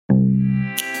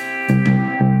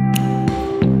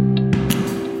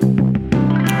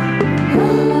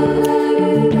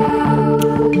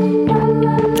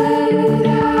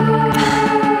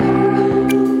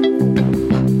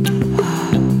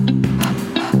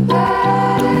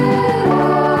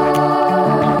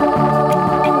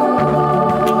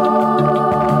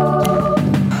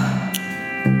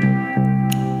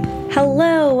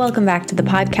welcome back to the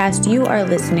podcast. You are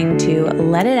listening to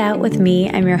Let It Out with me.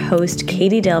 I'm your host,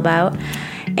 Katie Dilbout,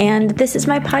 and this is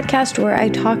my podcast where I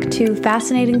talk to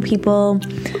fascinating people,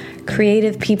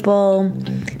 creative people,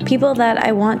 people that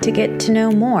I want to get to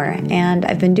know more. And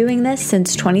I've been doing this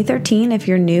since 2013. If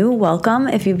you're new, welcome.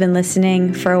 If you've been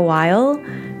listening for a while,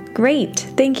 great.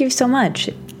 Thank you so much.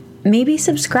 Maybe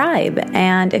subscribe.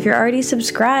 And if you're already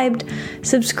subscribed,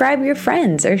 subscribe your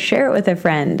friends or share it with a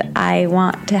friend. I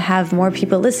want to have more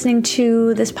people listening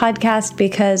to this podcast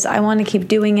because I want to keep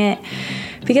doing it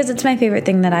because it's my favorite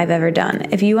thing that I've ever done.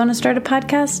 If you want to start a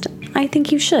podcast, I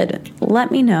think you should. Let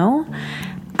me know.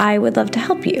 I would love to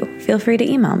help you. Feel free to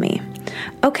email me.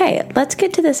 Okay, let's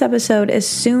get to this episode as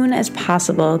soon as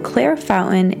possible. Claire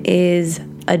Fountain is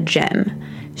a gem.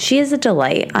 She is a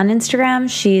delight. On Instagram,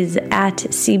 she's at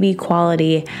CB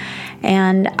Quality,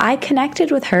 and I connected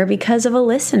with her because of a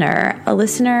listener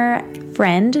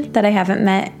friend that I haven't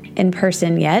met in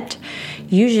person yet.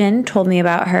 Yujin told me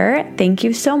about her. Thank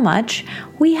you so much.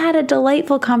 We had a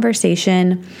delightful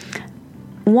conversation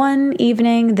one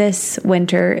evening this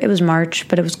winter. It was March,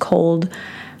 but it was cold,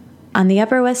 on the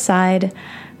Upper West Side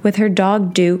with her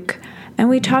dog Duke. And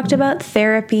we talked about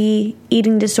therapy,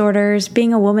 eating disorders,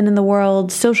 being a woman in the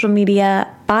world, social media,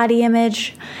 body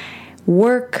image,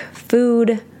 work,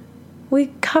 food.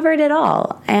 We covered it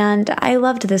all. And I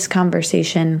loved this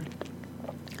conversation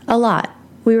a lot.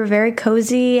 We were very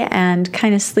cozy and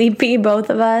kind of sleepy,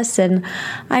 both of us. And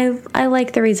I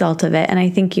like the result of it. And I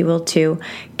think you will too.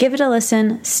 Give it a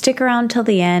listen. Stick around till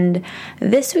the end.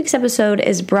 This week's episode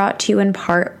is brought to you in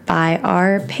part by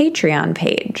our Patreon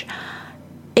page.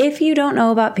 If you don't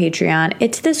know about Patreon,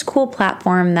 it's this cool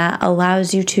platform that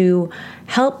allows you to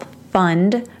help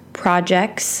fund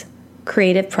projects,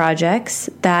 creative projects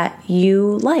that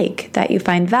you like, that you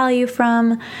find value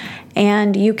from,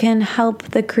 and you can help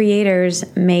the creators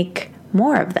make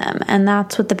more of them. And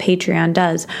that's what the Patreon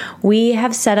does. We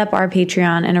have set up our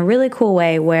Patreon in a really cool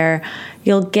way where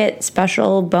you'll get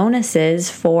special bonuses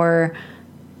for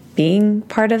being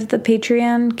part of the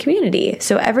Patreon community.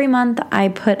 So every month I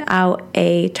put out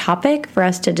a topic for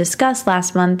us to discuss.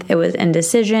 Last month it was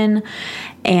indecision,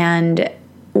 and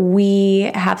we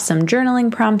have some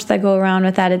journaling prompts that go around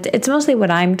with that. It's mostly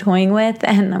what I'm toying with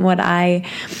and what I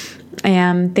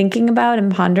am thinking about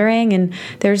and pondering. And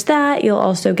there's that. You'll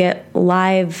also get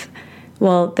live,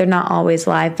 well, they're not always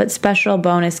live, but special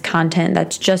bonus content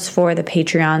that's just for the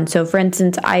Patreon. So for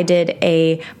instance, I did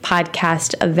a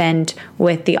podcast event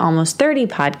with the Almost 30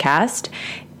 podcast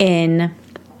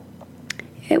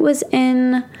it was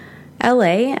in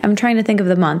LA. I'm trying to think of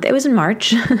the month. It was in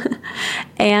March.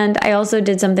 And I also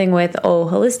did something with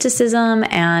Holisticism,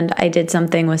 and I did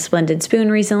something with Splendid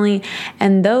Spoon recently.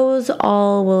 And those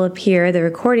all will appear, the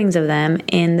recordings of them,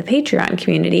 in the Patreon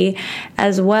community,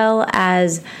 as well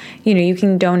as, you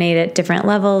can donate at different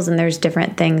levels, and there's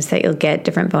different things that you'll get,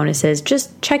 different bonuses.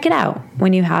 Just check it out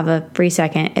when you have a free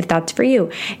second, if that's for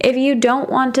you. If you don't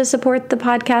want to support the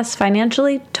podcast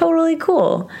financially, totally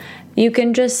cool. You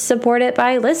can just support it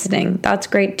by listening. That's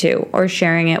great too. Or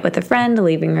sharing it with a friend,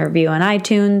 leaving a review on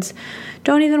iTunes.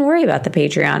 Don't even worry about the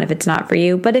Patreon if it's not for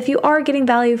you. But if you are getting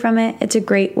value from it, it's a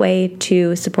great way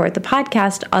to support the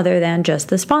podcast other than just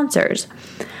the sponsors.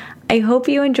 I hope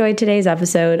you enjoyed today's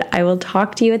episode. I will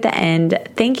talk to you at the end.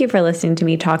 Thank you for listening to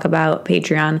me talk about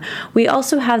Patreon. We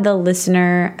also have the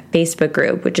listener Facebook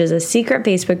group, which is a secret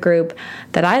Facebook group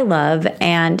that I love,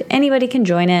 and anybody can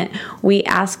join it. We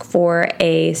ask for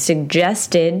a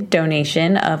suggested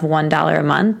donation of $1 a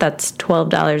month. That's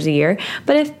 $12 a year.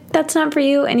 But if that's not for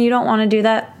you and you don't want to do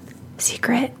that,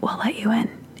 secret, we'll let you in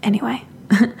anyway.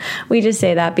 We just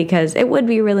say that because it would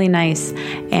be really nice,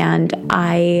 and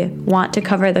I want to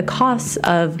cover the costs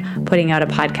of putting out a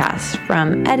podcast,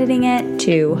 from editing it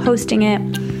to hosting it,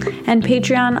 and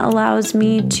Patreon allows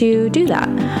me to do that.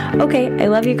 Okay, I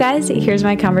love you guys. Here's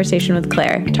my conversation with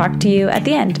Claire. Talk to you at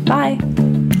the end. Bye.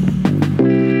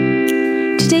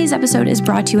 Today's episode is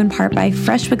brought to you in part by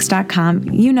FreshBooks.com.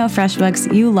 You know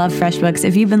FreshBooks. You love FreshBooks.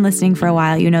 If you've been listening for a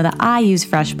while, you know that I use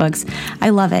FreshBooks.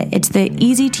 I love it. It's the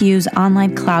easy-to-use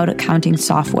online cloud accounting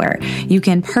software. You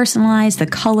can personalize the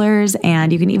colors,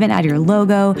 and you can even add your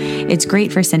logo. It's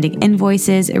great for sending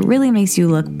invoices. It really makes you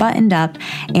look buttoned up,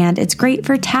 and it's great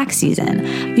for tax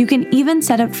season. You can even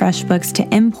set up FreshBooks to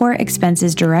import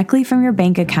expenses directly from your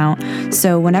bank account.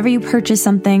 So whenever you purchase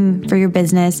something for your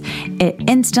business, it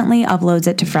instantly uploads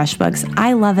it to FreshBooks. FreshBooks.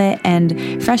 I love it, and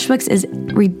FreshBooks is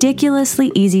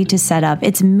ridiculously easy to set up.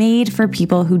 It's made for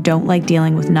people who don't like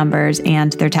dealing with numbers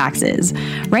and their taxes.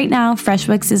 Right now,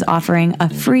 FreshBooks is offering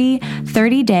a free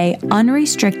 30-day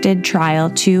unrestricted trial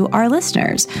to our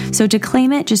listeners. So to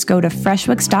claim it, just go to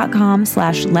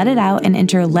freshbooks.com/letitout and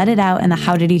enter Let It Out in the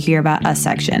How Did You Hear About Us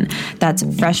section. That's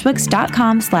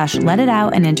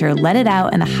freshbooks.com/letitout and enter Let It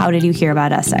Out in the How Did You Hear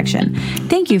About Us section.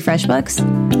 Thank you, FreshBooks.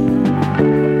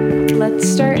 Let's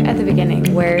start at the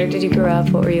beginning. Where did you grow up?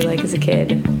 What were you like as a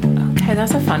kid? Okay,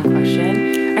 that's a fun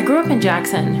question. I grew up in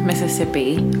Jackson,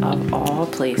 Mississippi, of all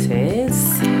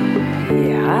places.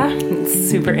 Yeah, it's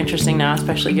super interesting now,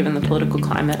 especially given the political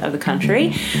climate of the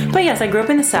country. But yes, I grew up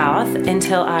in the South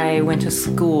until I went to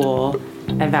school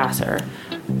at Vassar.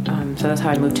 So that's how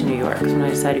I moved to New York when I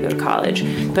decided to go to college.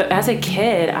 But as a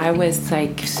kid, I was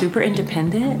like super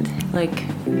independent, like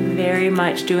very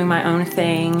much doing my own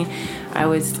thing. I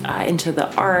was into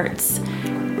the arts.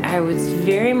 I was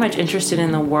very much interested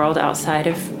in the world outside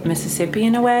of Mississippi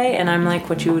in a way, and I'm like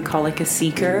what you would call like a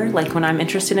seeker. Like when I'm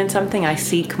interested in something, I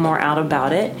seek more out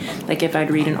about it. Like if I'd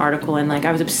read an article, and like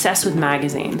I was obsessed with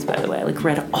magazines, by the way. I like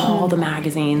read all the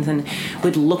magazines and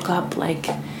would look up like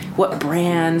what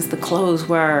brands the clothes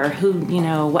were, who, you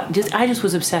know, what. I just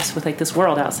was obsessed with like this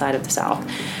world outside of the South.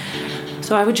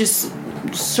 So I would just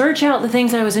search out the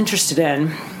things I was interested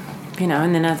in. You know,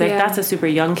 and then I was like, that's a super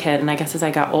young kid. And I guess as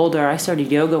I got older, I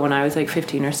started yoga when I was like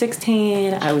 15 or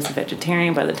 16. I was a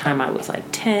vegetarian by the time I was like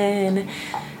 10.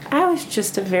 I was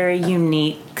just a very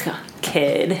unique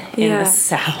kid in the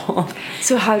South.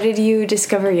 So how did you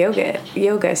discover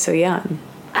yoga so young?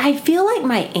 I feel like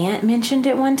my aunt mentioned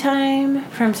it one time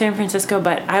from San Francisco,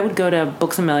 but I would go to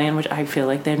Books A Million, which I feel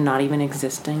like they're not even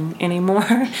existing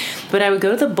anymore. But I would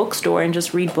go to the bookstore and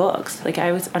just read books. Like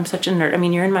I'm such a nerd. I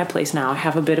mean, you're in my place now. I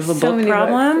have a bit of a book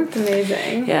problem. It's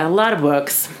amazing. Yeah, a lot of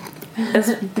books.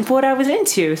 That's what I was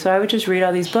into. So I would just read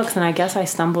all these books, and I guess I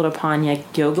stumbled upon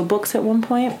like yoga books at one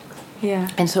point. Yeah.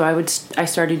 And so I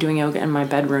started doing yoga in my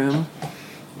bedroom,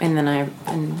 and then I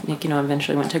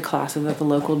eventually went to classes at the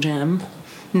local gym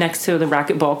next to the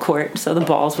racquetball court, so the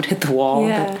balls would hit the wall.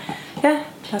 Yeah. But yeah,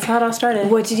 that's how it all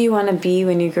started. What did you want to be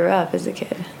when you grew up as a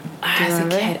kid? As a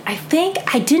kid, I think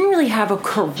I didn't really have a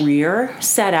career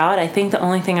set out. I think the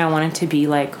only thing I wanted to be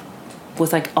like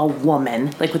was like a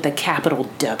woman, like with a capital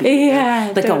W.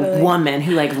 Yeah, like totally. A woman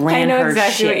who like ran her shit. I know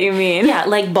exactly what you mean. Yeah,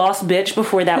 like boss bitch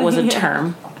before that was a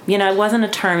term. You know, it wasn't a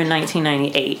term in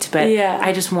 1998, but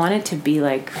I just wanted to be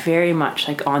like very much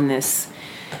like on this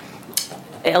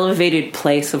elevated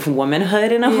place of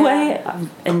womanhood in a way,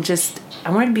 and just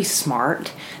I wanted to be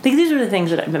smart. I think these were the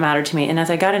things that mattered to me. And as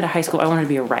I got into high school, I wanted to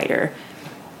be a writer,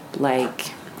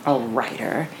 like a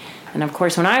writer. And of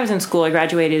course, when I was in school, I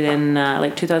graduated in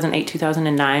like 2008,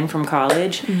 2009 from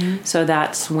college. Mm-hmm. So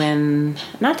that's when,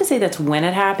 not to say that's when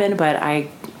it happened, but I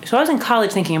was in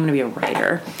college thinking I'm going to be a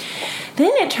writer.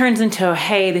 Then it turns into,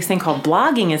 hey, this thing called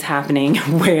blogging is happening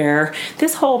where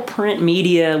this whole print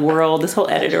media world, this whole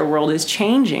editor world is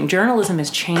changing. Journalism is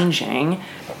changing.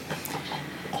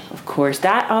 Of course,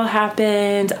 that all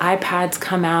happened. iPads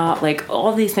come out. Like,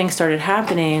 all these things started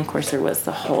happening. Of course, there was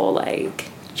the whole, like,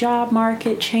 job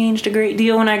market changed a great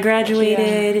deal when I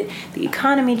graduated. Yeah. The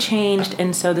economy changed.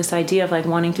 And so this idea of, like,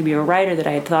 wanting to be a writer that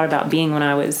I had thought about being when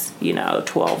I was,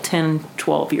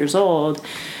 12 years old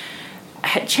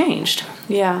had changed.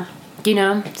 Yeah.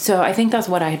 So I think that's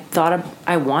what I thought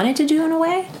I wanted to do in a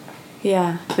way.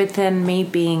 Yeah. But then me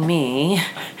being me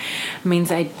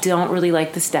means I don't really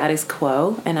like the status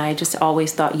quo, and I just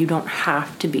always thought you don't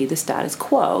have to be the status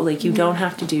quo. Like, you don't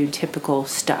have to do typical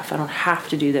stuff. I don't have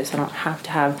to do this. I don't have to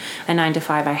have a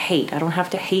 9-to-5 I hate. I don't have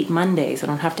to hate Mondays. I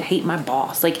don't have to hate my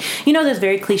boss. Like, those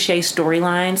very cliche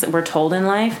storylines that we're told in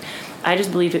life. I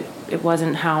just believed it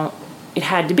wasn't how it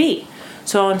had to be.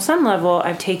 So on some level,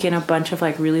 I've taken a bunch of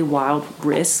like really wild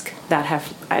risks that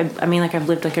I've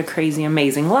lived like a crazy,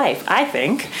 amazing life, I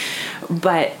think.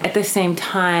 But at the same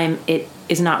time, it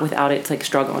is not without its like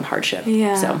struggle and hardship.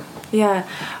 Yeah. So. Yeah.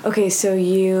 Okay, so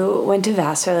you went to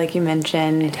Vassar, like you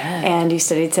mentioned, I did. And you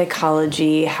studied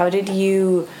psychology. How did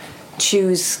you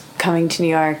choose coming to New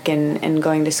York and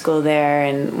going to school there?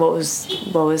 And what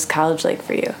was college like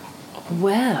for you?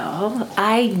 Well,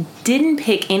 I didn't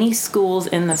pick any schools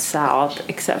in the South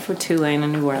except for Tulane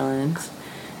and New Orleans.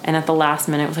 And at the last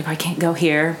minute, I was like, I can't go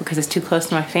here because it's too close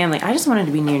to my family. I just wanted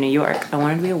to be near New York. I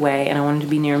wanted to be away, and I wanted to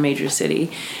be near a major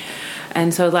city.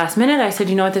 And so last minute, I said,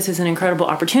 you know what, this is an incredible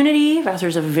opportunity.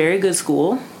 Vassar's a very good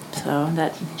school. So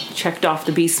that checked off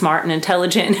the be smart and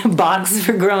intelligent box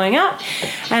for growing up.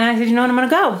 And I said, you know what, I'm going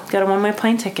to go. Got a one-way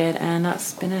plane ticket, and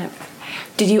that's been it.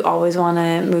 Did you always want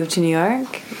to move to New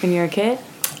York when you were a kid?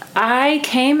 I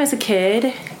came as a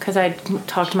kid because I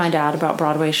talked to my dad about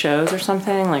Broadway shows or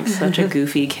something, like such a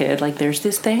goofy kid. Like, there's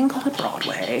this thing called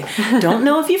Broadway. Don't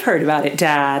know if you've heard about it,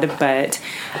 Dad, but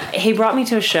he brought me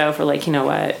to a show for, like, you know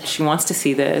what? She wants to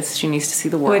see this. She needs to see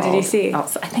the world. What did you see? I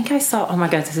think I saw, oh my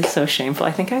God, this is so shameful.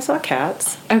 I think I saw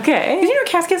Cats. Okay. You know,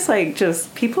 Cats gets, like,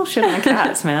 just, people shit on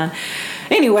Cats, man.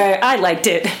 Anyway, I liked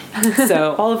it.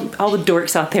 So all the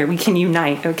dorks out there, we can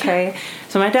unite, okay?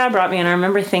 So my dad brought me, and I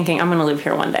remember thinking, I'm going to live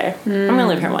here one day. I'm going to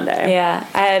live here one day. Yeah,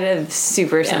 I had a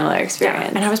super similar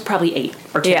experience. Yeah. And I was probably 8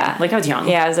 or 10. Yeah. Like, I was young.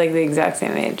 Yeah, I was like the exact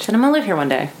same age. And I'm going to live here one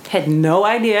day. Had no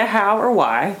idea how or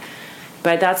why.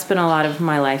 But that's been a lot of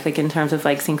my life, like, in terms of,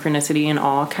 like, synchronicity and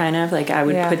all, kind of. Like, I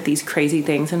would put these crazy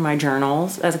things in my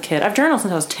journals as a kid. I've journaled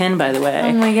since I was 10, by the way.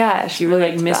 Oh, my gosh. You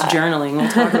really, like, miss journaling. We'll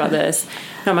talk about this.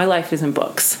 No, my life is in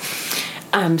books.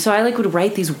 So I, like, would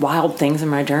write these wild things in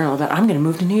my journal about, I'm going to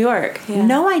move to New York. Yeah.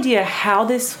 No idea how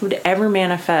this would ever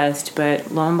manifest,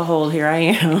 but lo and behold, here I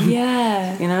am.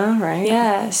 Yeah. You know, right?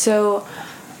 Yeah. So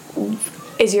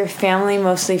is your family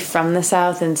mostly from the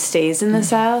South and stays in the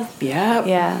South? Yeah.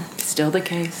 Yeah. Still the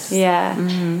case. Yeah.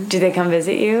 Mm-hmm. Do they come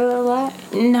visit you a lot?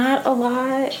 Not a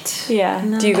lot. Yeah.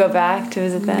 No. Do you go back to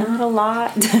visit them? Not a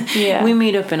lot. Yeah. We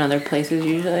meet up in other places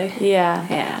usually. Yeah.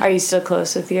 Yeah. Are you still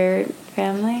close with your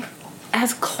family?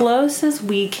 As close as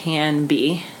we can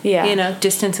be. Yeah. You know,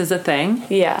 distance is a thing.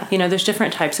 Yeah. You know, there's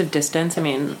different types of distance. I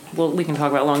mean, well, we can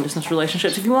talk about long distance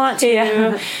relationships if you want to.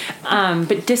 Yeah.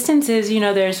 But distance is, you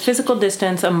know, there's physical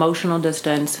distance, emotional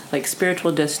distance, like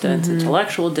spiritual distance,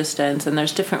 intellectual distance, and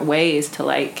there's different ways to,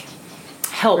 like,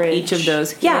 help each of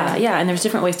those. Yeah, and there's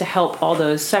different ways to help all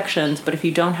those sections, but if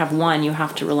you don't have one, you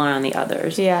have to rely on the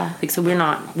others. Yeah. Like, so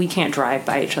we can't drive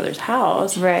by each other's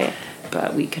house. Right.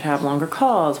 But we could have longer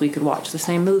calls. We could watch the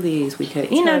same movies. We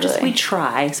could, you know, just we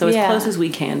try. So as close as we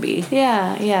can be.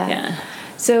 Yeah.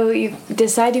 So you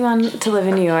decide you want to live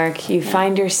in New York. You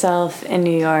find yourself in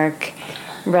New York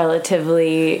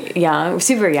relatively young,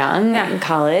 super young, in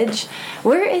college.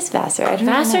 Where is Vassar? I don't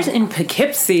know. Vassar's in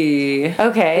Poughkeepsie.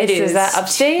 Okay, so is that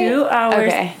upstate? 2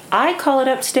 hours. Okay. I call it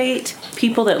upstate.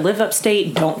 People that live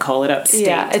upstate don't call it upstate.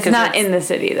 Yeah, it's not in the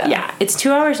city, though. Yeah, it's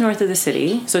 2 hours north of the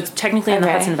city, so it's technically in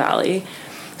the Hudson Valley.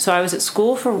 So I was at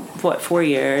school for, 4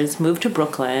 years, moved to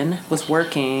Brooklyn, was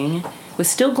working, was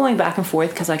still going back and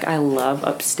forth because, like, I love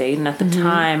upstate. And at the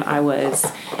time, I was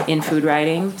in food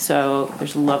writing, so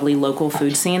there's a lovely local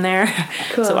food scene there.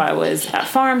 Cool. So I was at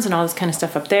farms and all this kind of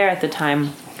stuff up there at the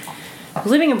time. I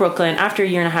was living in Brooklyn. After a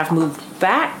year and a half, moved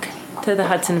back to the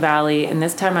Hudson Valley, and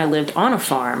this time I lived on a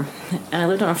farm. And I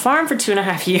lived on a farm for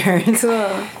 2.5 years. Cool.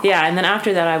 Yeah, and then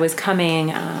after that I was coming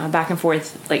back and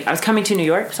forth. Like, I was coming to New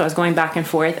York, so I was going back and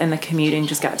forth, and the commuting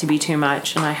just got to be too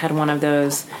much. And I had one of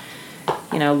those,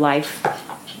 you know, life,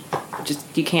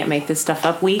 just, you can't make this stuff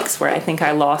up weeks where I think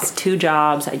I lost 2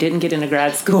 jobs. I didn't get into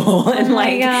grad school. And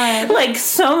like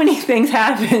so many things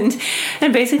happened.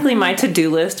 And basically my to-do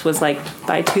list was like,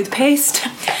 buy toothpaste.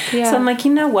 Yeah. So I'm like,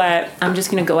 you know what? I'm just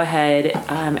going to go ahead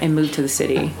and move to the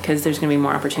city because there's going to be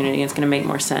more opportunity. And it's going to make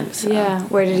more sense. So. Yeah.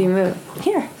 Where did you move?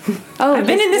 Here. Oh, I've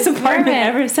been in this apartment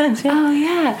ever since. Yeah. Oh,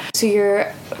 yeah. So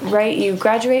you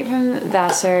graduate from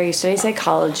Vassar, you study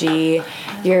psychology,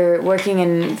 you're working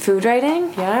in food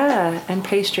writing? Yeah, and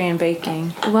pastry and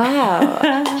baking.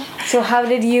 Wow. So how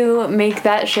did you make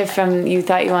that shift from you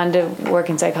thought you wanted to work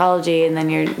in psychology and then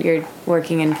you're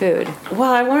working in food?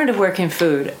 Well, I wanted to work in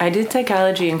food. I did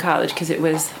psychology in college because it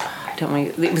was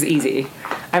easy.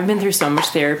 I've been through so much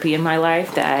therapy in my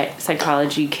life that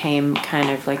psychology came kind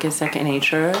of like a second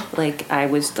nature. Like, I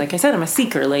said, I'm a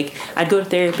seeker. Like, I'd go to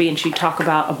therapy and she'd talk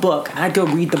about a book, and I'd go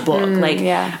read the book.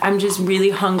 I'm just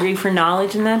really hungry for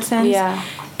knowledge in that sense. Yeah.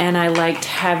 And I liked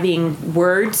having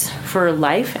words for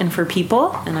life and for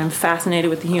people, and I'm fascinated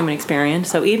with the human experience.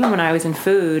 So even when I was in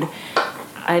food,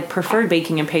 I preferred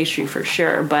baking and pastry for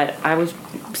sure, but I was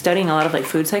studying a lot of, like,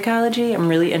 food psychology. I'm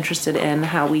really interested in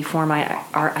how we form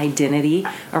our identity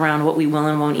around what we will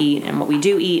and won't eat and what we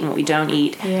do eat and what we don't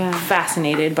eat. Yeah.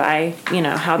 Fascinated by, you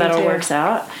know, how that all works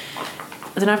out.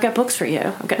 Then I've got books for you.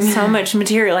 I've got so much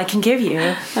material I can give you.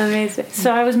 Amazing.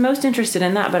 So I was most interested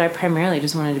in that, but I primarily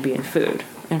just wanted to be in food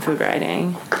and food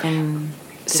writing. And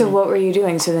so what were you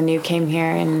doing? So then you came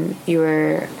here and you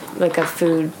were like a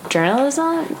food journalist?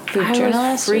 I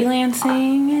was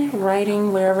freelancing,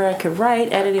 writing wherever I could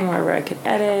write, editing wherever I could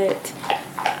edit.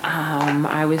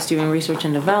 I was doing research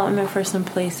and development for some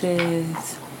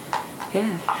places.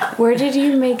 Yeah. Where did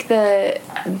you make the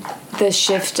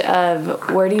shift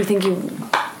of, where do you think you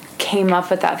came up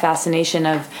with that fascination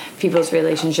of people's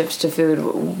relationships to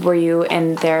food? Were you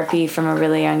in therapy from a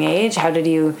really young age? How did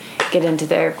you get into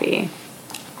therapy?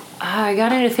 I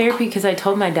got into therapy because I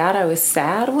told my dad I was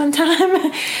sad one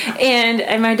time.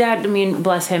 and my dad, I mean,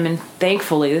 bless him, and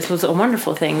thankfully this was a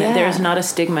wonderful thing that there's not a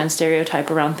stigma and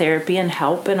stereotype around therapy and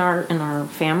help in our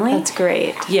family. That's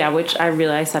great. Yeah, which I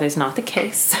realized that is not the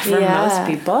case for most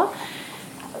people.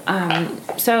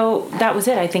 So that was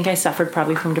it. I think I suffered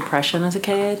probably from depression as a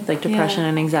kid, like depression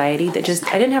and anxiety that just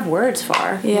I didn't have words for.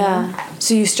 Yeah. You know?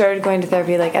 So you started going to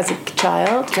therapy like as a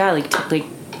child? Yeah, like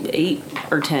 8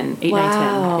 or 10. 8, 9, 10.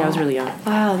 Yeah, I was really young.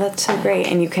 Wow, that's so great.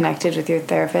 And you connected with your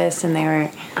therapist and they were...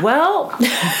 Well,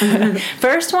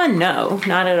 first one, no,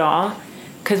 not at all.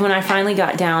 Because when I finally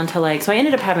got down to like... So I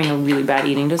ended up having a really bad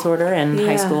eating disorder in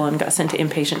high school and got sent to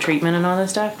inpatient treatment and all this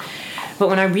stuff. But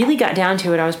when I really got down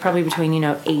to it, I was probably between,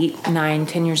 8, 9,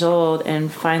 10 years old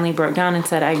and finally broke down and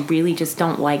said, I really just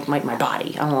don't like my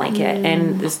body. I don't like it.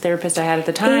 And this therapist I had at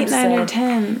the time 8, said... 9, or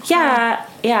 10. Yeah.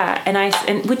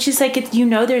 And which is like,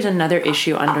 there's another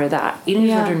issue under that. Eating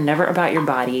disorders are never about your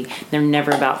body. They're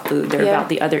never about food. They're about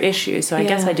the other issues. So I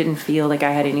guess I didn't feel like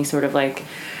I had any sort of like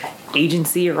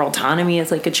agency or autonomy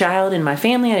as like a child in my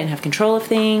family. I didn't have control of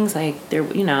things. Like there,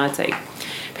 it's like...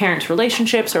 parents'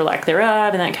 relationships or lack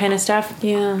thereof and that kind of stuff.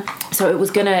 Yeah. So it was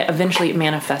going to eventually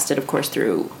manifest it, of course,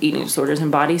 through eating disorders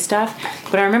and body stuff.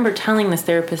 But I remember telling this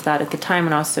therapist that at the time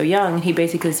when I was so young, and he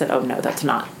basically said, oh, no, that's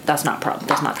not problem.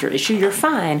 That's not your issue. You're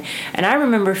fine. And I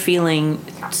remember feeling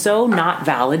so not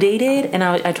validated. And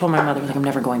I told my mother, I was like, I'm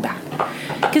never going back.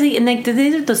 Because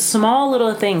these are the small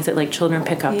little things that like children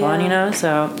pick up on,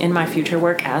 So in my future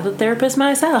work as a therapist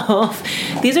myself,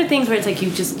 these are things where it's like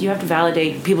you have to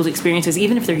validate people's experiences,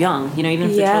 even if they're young, even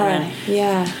if they're children.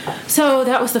 Yeah. So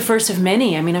that was the first of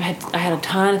many. I mean, I had a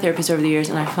ton of therapists over the years,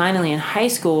 and I finally in high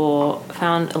school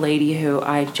found a lady who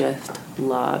I just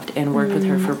loved and worked with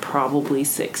her for probably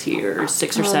 6 years,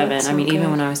 6 or 7. So I mean, good.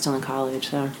 even when I was still in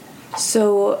college.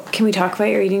 So can we talk about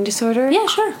your eating disorder? Yeah,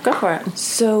 sure. Go for it.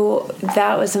 So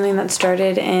that was something that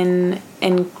started in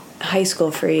high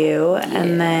school for you,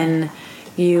 and then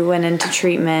you went into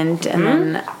treatment, and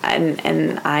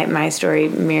then my story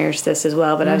mirrors this as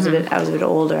well. But I was a bit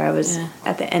older. I was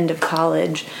at the end of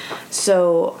college.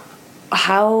 So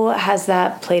how has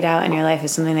that played out in your life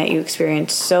as something that you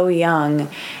experienced so young?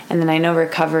 And then I know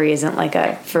recovery isn't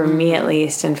like for me at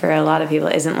least, and for a lot of people,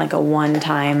 isn't like a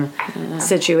one-time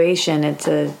situation. It's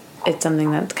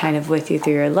something that's kind of with you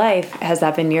through your life. Has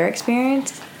that been your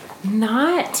experience?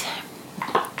 Not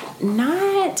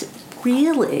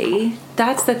really.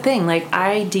 That's the thing. Like,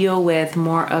 I deal with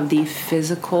more of the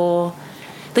physical...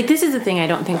 Like, this is the thing I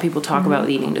don't think people talk about with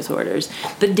eating disorders.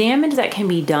 The damage that can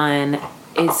be done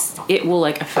it will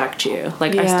like affect you.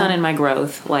 Like I stunted my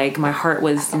growth. Like my heart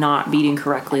was not beating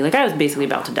correctly. Like I was basically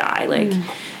about to die. Like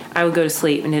I would go to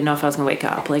sleep and didn't know if I was gonna wake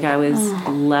up. Like I was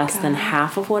less than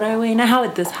half of what I weigh now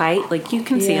at this height. Like you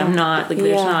can see I'm not like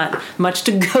there's not much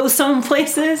to go some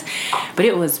places, but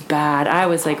it was bad. I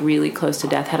was like really close to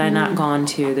death. Had I not gone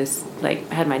to this, like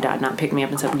had my dad not picked me up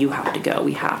and said, "You have to go.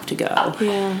 We have to go."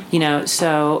 Yeah.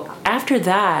 So after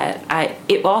that,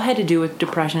 it all had to do with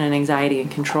depression and anxiety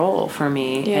and control for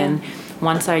me. Yeah. And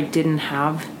once I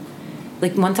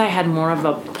had more of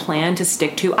a plan to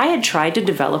stick to, I had tried to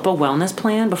develop a wellness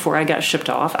plan before I got shipped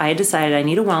off. I had decided I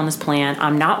need a wellness plan.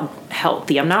 I'm not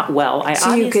healthy. I'm not well.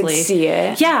 So you could see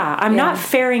it. Yeah. I'm not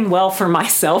faring well for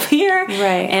myself here.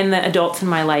 Right. And the adults in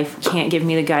my life can't give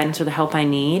me the guidance or the help I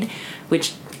need,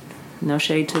 which, no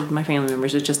shade to my family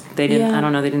members. It's just, they didn't, I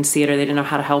don't know, they didn't see it or they didn't know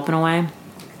how to help in a way.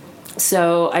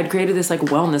 So I'd created this like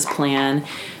wellness plan.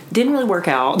 Didn't really work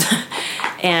out.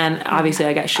 And obviously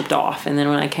I got shipped off. And then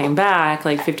when I came back,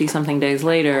 like 50 something days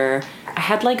later, I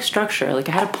had like structure, like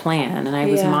I had a plan and I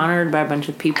was monitored by a bunch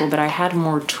of people, but I had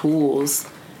more tools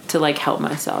to like help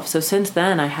myself. So since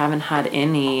then I haven't had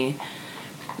any,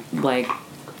 like,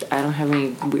 I don't have any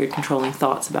weird controlling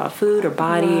thoughts about food or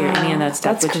body or any of that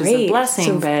stuff, which is a blessing.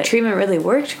 So but treatment really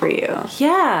worked for you.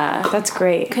 Yeah. That's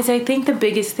great. Because I think the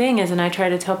biggest thing is, and I try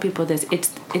to tell people this,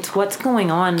 it's what's going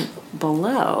on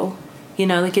below.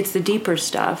 Like it's the deeper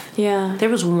stuff. Yeah. There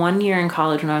was 1 year in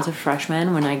college when I was a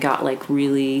freshman when I got like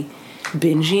really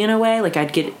bingey in a way. Like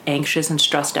I'd get anxious and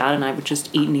stressed out and I would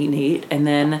just eat and eat and eat. And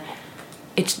then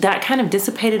that kind of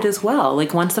dissipated as well.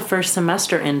 Like once the first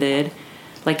semester ended,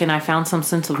 like, and I found some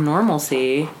sense of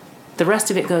normalcy, the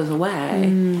rest of it goes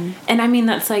away. And I mean,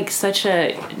 that's like such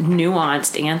a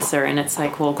nuanced answer. And it's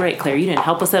like, well, great, Claire, you didn't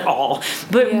help us at all.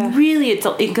 But really,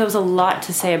 it goes a lot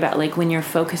to say about like when you're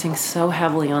focusing so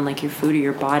heavily on like your food or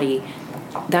your body,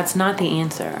 that's not the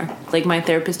answer. Like my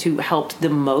therapist who helped the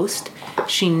most,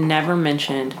 she never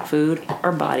mentioned food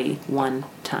or body one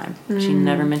time. She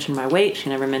never mentioned my weight. She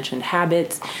never mentioned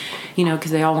habits,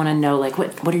 because they all want to know, like,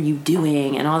 what are you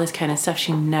doing and all this kind of stuff.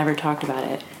 She never talked about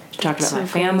it. She talked about my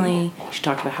family. She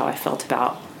talked about how I felt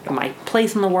about my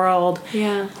place in the world.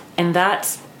 Yeah. And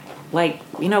that's, like,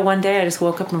 one day I just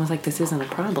woke up and was like, this isn't a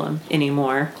problem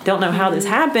anymore. Don't know how this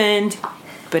happened,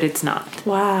 but it's not.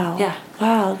 Wow. Yeah.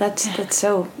 Wow, that's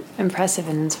so impressive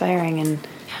and inspiring and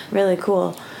really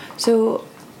cool. So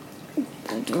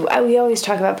we always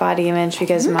talk about body image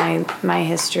because my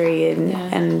history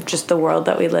and just the world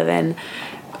that we live in.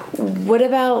 What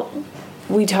about,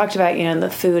 we talked about, the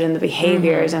food and the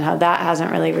behaviors and how that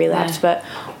hasn't really relapsed, but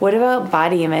what about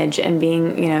body image and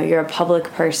being, you're a public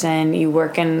person, you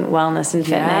work in wellness and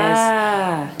fitness.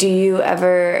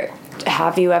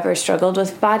 Have you ever struggled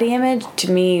with body image?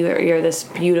 To me, you're this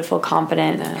beautiful,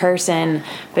 competent person,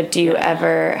 but do you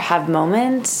ever have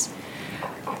moments?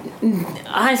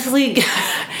 Honestly,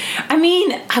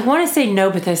 I want to say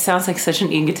no, but that sounds like such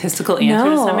an egotistical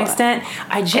answer to some extent.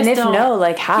 I just don't. No,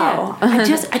 like how?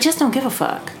 Yeah, I just don't give a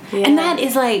fuck. Yeah. And that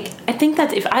is like, I think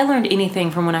that if I learned anything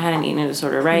from when I had an eating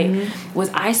disorder, right, was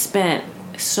I spent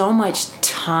so much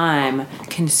time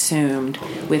consumed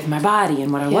with my body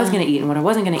and what I was going to eat and what I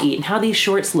wasn't going to eat and how these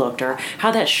shorts looked or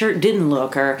how that shirt didn't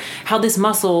look or how this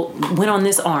muscle went on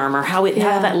this arm or how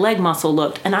that leg muscle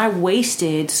looked. And I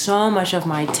wasted so much of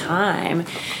my time.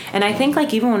 And I think,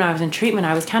 like, even when I was in treatment,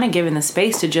 I was kind of given the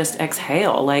space to just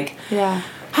exhale. Like,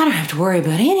 I don't have to worry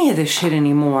about any of this shit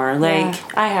anymore. Like,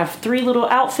 I have 3 little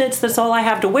outfits. That's all I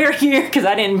have to wear here because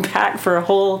I didn't pack for a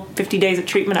whole 50 days of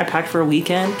treatment. I packed for a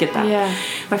weekend. Get that? Yeah.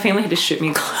 My family had to ship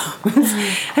me clothes.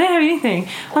 I didn't have anything.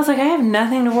 I was like, I have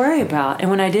nothing to worry about. And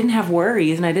when I didn't have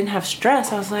worries and I didn't have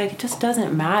stress, I was like, it just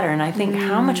doesn't matter. And I think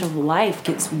how much of life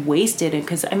gets wasted.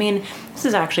 Because, this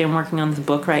is actually, I'm working on this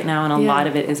book right now, and a lot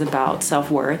of it is about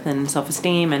self-worth and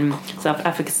self-esteem and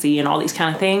self-efficacy and all these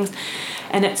kind of things.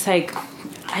 And it's like,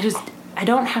 I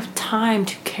don't have time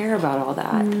to care about all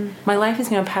that. My life is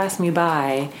going to pass me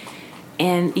by.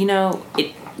 And,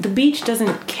 the beach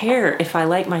doesn't care if I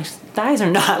like my thighs or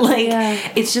not. Like,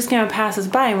 it's just going to pass us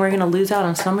by, and we're going to lose out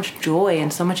on so much joy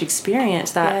and so much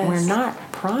experience that we're not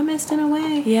promised in a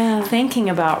way. Yeah. Thinking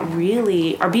about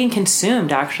really, or being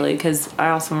consumed, actually, because I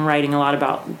also am writing a lot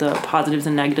about the positives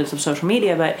and negatives of social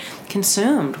media, but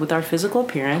consumed with our physical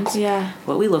appearance,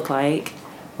 what we look like,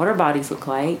 what our bodies look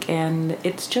like, and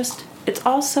it's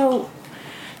also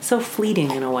so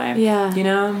fleeting in a way. Yeah.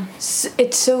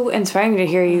 It's so inspiring to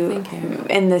hear you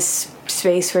in this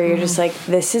space where you're just like,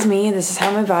 this is me, this is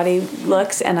how my body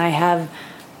looks, and I have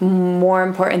more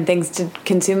important things to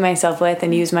consume myself with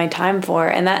and use my time for.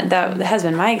 And that has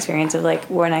been my experience of, like,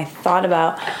 when I thought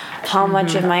about how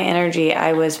much of my energy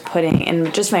I was putting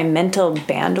in just my mental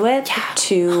bandwidth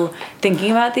to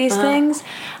thinking about these things,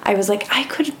 I was like, I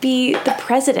could be the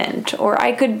president, or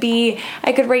I could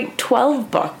write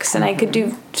 12 books, and I could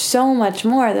do so much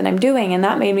more than I'm doing. And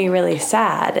that made me really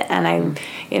sad. And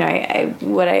I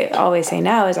what I always say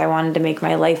now is I wanted to make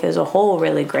my life as a whole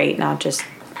really great, not just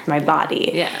my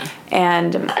body. Yeah.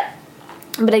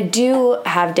 But I do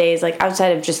have days, like,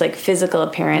 outside of just, like, physical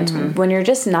appearance, when you're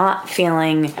just not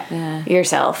feeling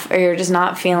yourself, or you're just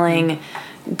not feeling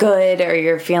good, or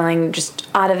you're feeling just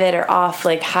out of it or off.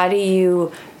 Like, how do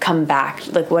you come back?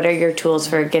 Like, what are your tools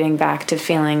for getting back to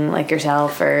feeling like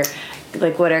yourself? Or,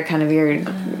 like, what are kind of your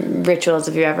rituals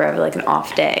if you ever have, like, an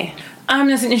off day?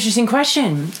 That's an interesting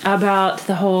question about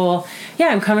the whole,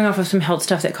 I'm coming off of some health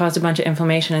stuff that caused a bunch of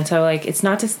inflammation. And so, like, it's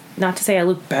not to say I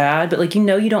look bad, but, like,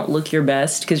 you don't look your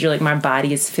best because you're like, my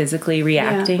body is physically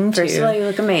reacting to. First of all, you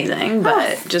look amazing,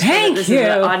 but just thank this you. is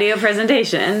an audio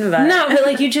presentation. But. No, but,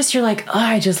 like, you're like, oh,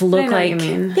 I just look like,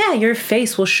 your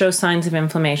face will show signs of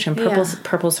inflammation,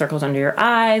 purple circles under your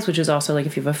eyes, which is also, like,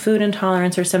 if you have a food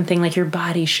intolerance or something, like, your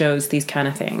body shows these kind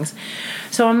of things.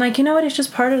 So I'm like, you know what? It's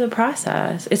just part of the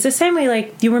process. It's the same way,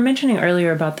 like, you were mentioning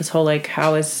earlier about this whole, like,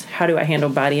 how do I handle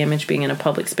body image being in a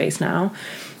public space now,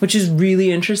 which is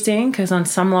really interesting because on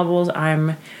some levels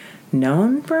I'm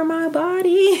known for my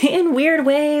body in weird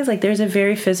ways. Like, there's a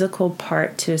very physical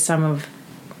part to some of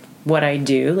what I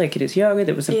do. Like, it is yoga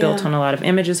that was built on a lot of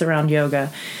images around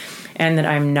yoga, and that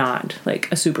I'm not,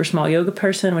 like, a super small yoga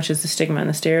person, which is the stigma and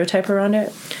the stereotype around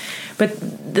it.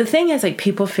 But the thing is, like,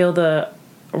 people feel the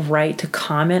right to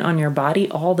comment on your body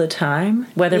all the time,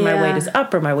 whether my weight is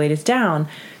up or my weight is down.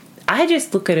 I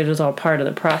just look at it as all part of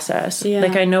the process. Yeah.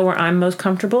 Like, I know where I'm most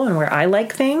comfortable and where I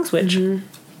like things, which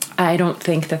I don't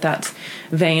think that that's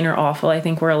vain or awful. I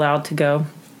think we're allowed to go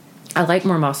I like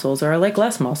more muscles, or I like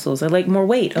less muscles. I like more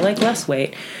weight. I like less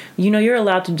weight. You're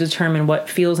allowed to determine what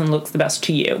feels and looks the best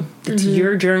to you. It's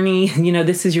your journey.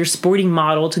 This is your sporting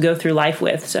model to go through life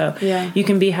with. So you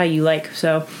can be how you like.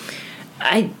 So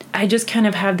I just kind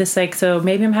of have this so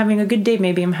maybe I'm having a good day,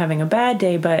 maybe I'm having a bad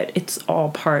day, but it's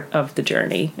all part of the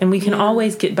journey. And we can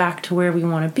always get back to where we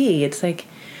want to be. It's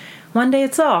one day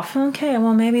it's off. Okay,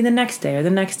 well, maybe the next day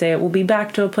it will be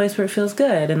back to a place where it feels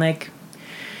good. And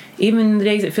even the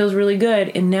days it feels really good,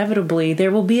 inevitably there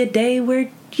will be a day where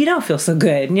you don't feel so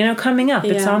good, coming up.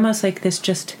 It's almost like this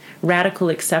just radical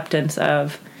acceptance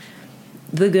of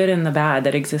the good and the bad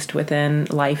that exist within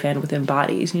life and within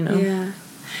bodies, Yeah.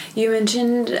 You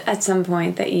mentioned at some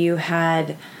point that you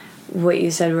had what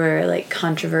you said were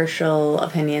controversial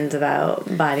opinions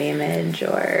about body image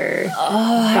or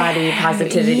body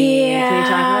positivity. Yeah. Can you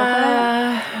talk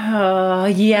about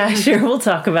that? Yeah, sure. We'll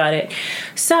talk about it.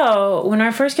 So when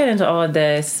I first got into all of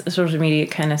this social media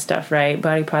kind of stuff, right?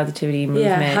 Body positivity movement.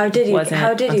 Yeah. How did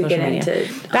you get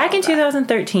into Back in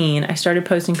 2013, I started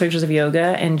posting pictures of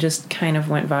yoga and just kind of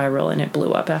went viral, and it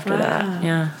blew up after that.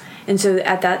 Yeah. And so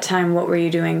at that time, what were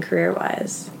you doing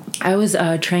career-wise? I was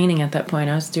training at that point.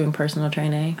 I was doing personal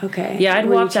training. Okay. Yeah, I'd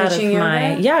walked out of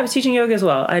yoga? Yeah, I was teaching yoga as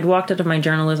well. I'd walked out of my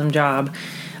journalism job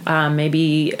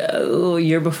maybe a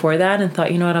year before that and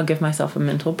thought, I'll give myself a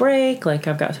mental break.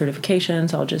 I've got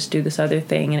certifications. I'll just do this other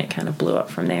thing. And it kind of blew up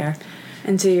from there.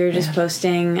 And so you were just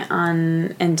posting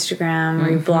on Instagram.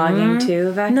 Were you blogging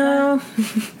too back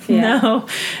then? No,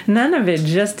 none of it.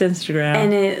 Just Instagram.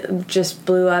 And it just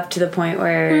blew up to the point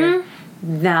where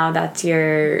now that's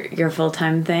your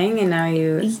full-time thing, and now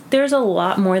There's a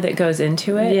lot more that goes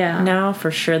into it. Yeah. Now,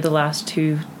 for sure, the last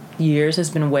 2 years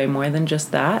has been way more than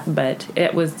just that, but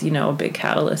it was, a big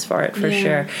catalyst for it, for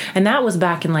sure. And that was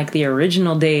back in the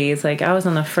original days. I was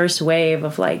on the first wave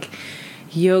of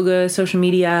yoga, social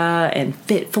media, and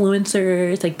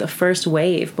fitfluencers, the first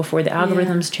wave before the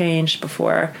algorithms changed,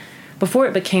 before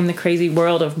it became the crazy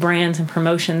world of brands and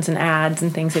promotions and ads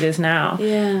and things it is now.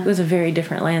 Yeah. It was a very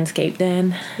different landscape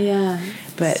then. Yeah.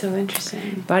 But so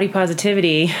interesting. Body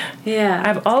positivity. Yeah.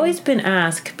 I've always been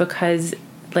asked because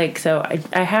so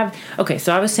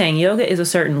I was saying yoga is a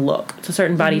certain look. It's a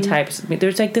certain body types.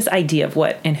 There's this idea of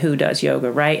what and who does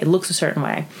yoga, right? It looks a certain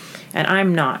way. And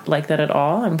I'm not like that at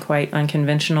all. I'm quite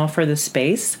unconventional for this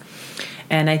space.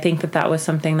 And I think that was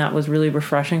something that was really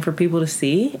refreshing for people to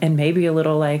see. And maybe a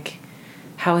little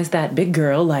how is that big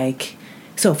girl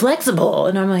so flexible?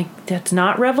 And I'm that's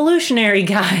not revolutionary,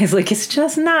 guys. It's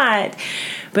just not.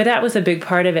 But that was a big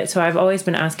part of it. So I've always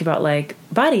been asked about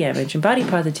body image and body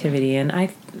positivity. And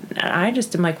I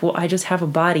just am well, I just have a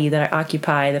body that I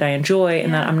occupy, that I enjoy,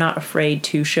 and that I'm not afraid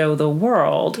to show the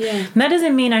world. Yeah. And that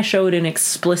doesn't mean I show it in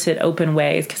explicit, open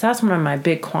ways, because that's one of my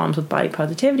big qualms with body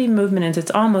positivity movement is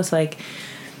it's almost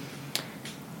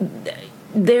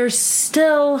they're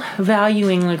still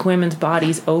valuing women's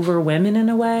bodies over women in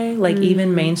a way,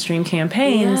 even mainstream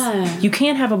campaigns. Yeah. You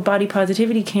can't have a body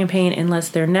positivity campaign unless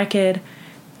they're naked.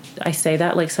 I say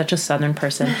that like such a Southern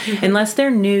person. Unless they're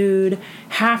nude,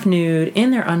 half nude,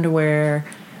 in their underwear.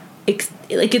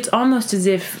 It's almost as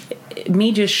if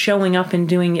me just showing up and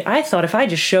doing it. I thought if I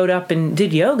just showed up and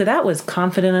did yoga, that was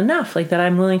confident enough. That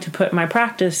I'm willing to put my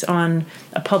practice on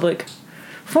a public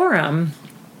forum.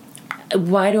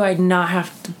 Why do I not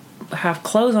have to have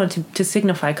clothes on to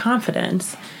signify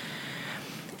confidence?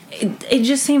 It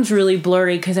just seems really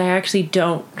blurry because I actually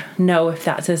don't know if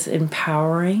that's as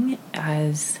empowering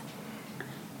as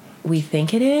we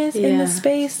think it is in this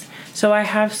space. So I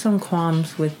have some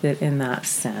qualms with it in that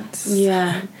sense.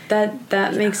 Yeah,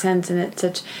 that makes sense, and it's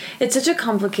such a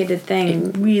complicated thing.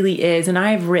 It really is, and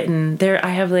I've written there. I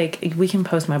have we can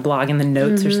post my blog in the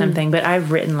notes or something, but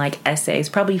I've written essays,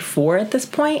 probably 4 at this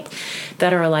point,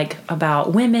 that are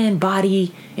about women,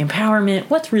 body, empowerment.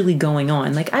 What's really going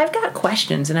on? I've got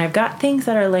questions, and I've got things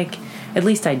that are at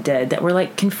least I did, that were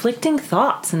conflicting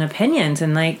thoughts and opinions,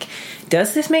 and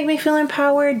does this make me feel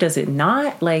empowered? Does it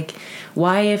not?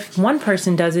 Why, if one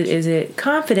person does it, is it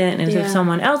confident? And if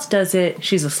someone else does it,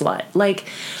 she's a slut.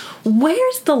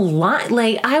 Where's the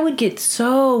line? I would get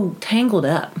so tangled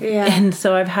up. Yeah. And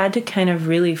so I've had to kind of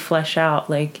really flesh out,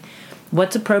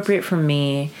 what's appropriate for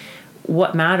me,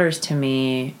 what matters to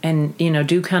me, and,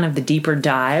 do kind of the deeper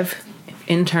dive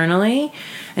internally,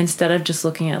 instead of just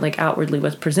looking at outwardly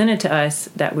what's presented to us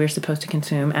that we're supposed to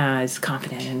consume as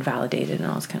confident and validated and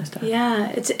all this kind of stuff. Yeah,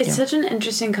 it's such an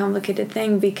interesting, complicated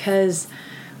thing because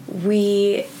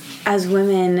we, as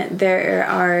women, there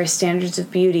are standards of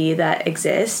beauty that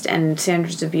exist, and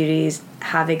standards of beauty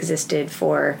have existed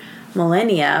for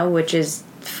millennia, which is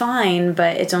fine,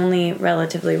 but it's only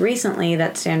relatively recently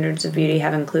that standards of beauty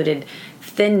have included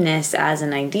thinness as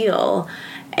an ideal,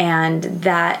 and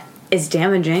that is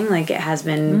damaging, like it has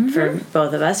been for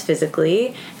both of us,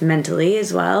 physically, mentally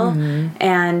as well.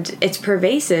 And it's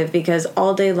pervasive because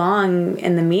all day long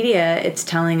in the media, it's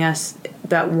telling us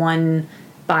that one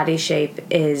body shape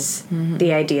is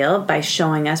the ideal by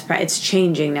showing us. It's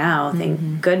changing now,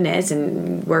 thank goodness,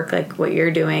 and work like what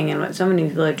you're doing and what so many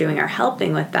people are doing are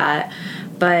helping with that.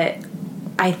 But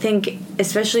I think,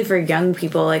 especially for young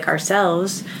people like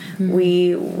ourselves,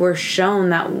 we were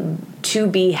shown that to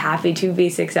be happy, to be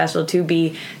successful, to be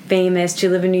famous, to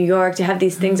live in New York, to have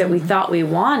these things that we thought we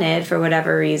wanted for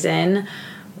whatever reason.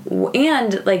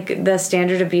 And, like, the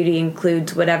standard of beauty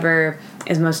includes whatever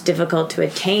is most difficult to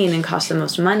attain and costs the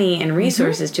most money and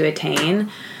resources to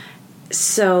attain.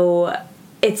 So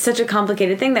it's such a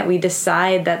complicated thing that we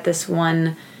decide that this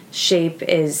one shape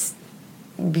is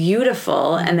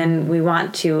beautiful and then we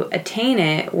want to attain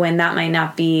it when that might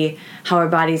not be how our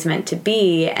body's meant to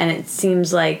be. And it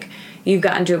seems like you've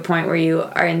gotten to a point where you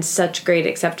are in such great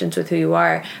acceptance with who you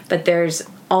are, but there's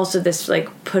also this like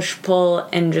push-pull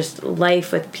and just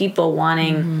life with people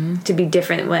wanting to be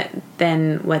different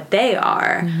than what they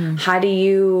are. How do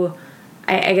you,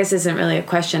 I guess this isn't really a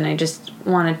question, I just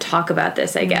want to talk about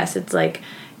this, I guess. It's like,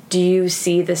 do you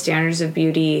see the standards of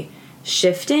beauty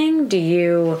shifting? Do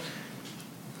you...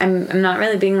 I'm not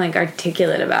really being, like,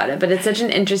 articulate about it, but it's such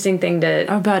an interesting thing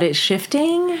to... About it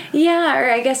shifting? Yeah, or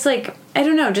I guess, like, I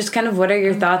don't know, just kind of what are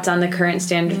your thoughts on the current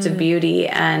standards of beauty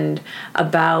and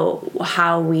about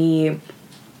how we...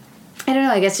 I don't know,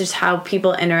 I guess just how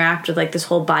people interact with, like, this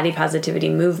whole body positivity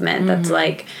movement that's,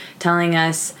 like, telling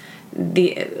us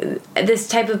this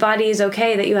type of body is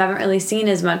okay that you haven't really seen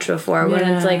as much before, when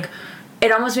it's, like,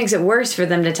 it almost makes it worse for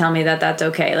them to tell me that that's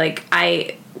okay. Like,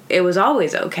 it was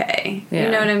always okay. Yeah.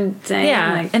 You know what I'm saying?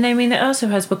 Yeah. Like, and I mean, it also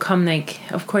has become, like,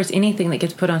 of course, anything that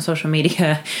gets put on social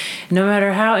media, no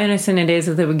matter how innocent it is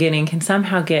at the beginning, can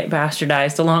somehow get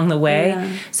bastardized along the way.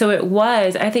 Yeah. So it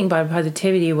was, I think body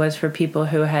positivity was for people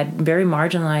who had very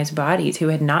marginalized bodies, who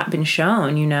had not been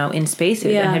shown, you know, in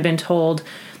spaces and had been told...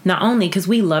 Not only because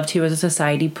we love to, as a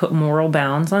society, put moral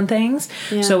bounds on things.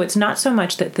 Yeah. So it's not so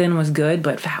much that thin was good,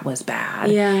 but fat was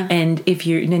bad. Yeah. And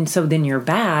then you're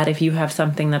bad if you have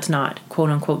something that's not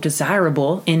quote unquote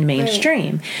desirable in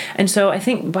mainstream. Right. And so I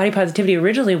think body positivity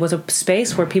originally was a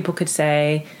space where people could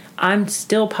say, I'm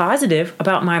still positive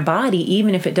about my body,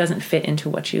 even if it doesn't fit into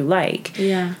what you like,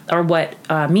 or what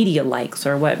media likes,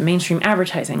 or what mainstream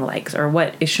advertising likes, or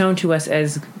what is shown to us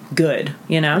as good,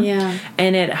 you know? Yeah.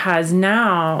 And it has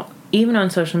now, even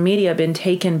on social media, been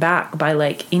taken back by,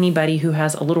 like, anybody who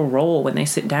has a little role when they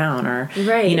sit down, or,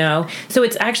 you know? So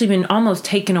it's actually been almost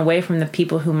taken away from the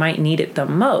people who might need it the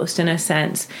most, in a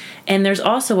sense. And there's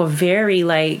also a very,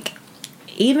 like,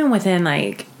 even within,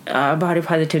 like, body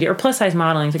positivity, or plus size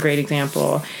modeling is a great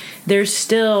example. There's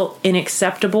still an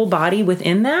acceptable body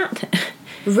within that.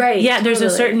 Right. Yeah, there's a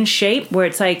certain shape where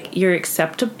it's like you're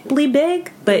acceptably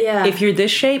big, but if you're this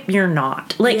shape, you're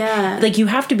not. Like you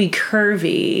have to be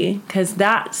curvy because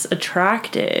that's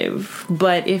attractive.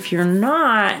 But if you're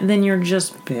not, then you're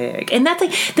just big. And that's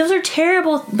like, those are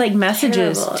terrible like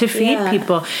messages to feed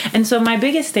people. And so my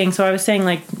biggest thing, so I was saying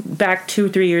like back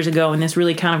 2-3 years ago, and this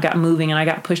really kind of got moving and I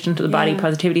got pushed into the body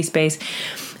positivity space.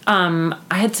 I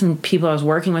had some people I was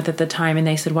working with at the time, and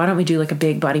they said, why don't we do like a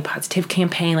big body positive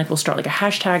campaign? Like we'll start like a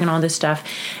hashtag and all this stuff.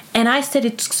 And I said,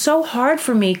 it's so hard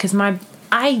for me because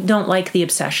I don't like the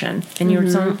obsession. And you're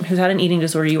someone who's had an eating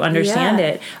disorder, you understand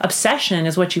it. Obsession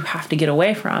is what you have to get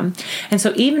away from. And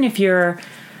so even if you're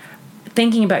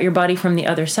thinking about your body from the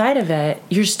other side of it,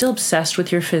 you're still obsessed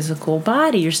with your physical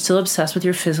body. You're still obsessed with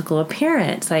your physical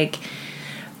appearance. Like,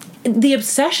 the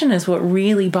obsession is what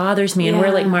really bothers me, and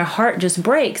where like my heart just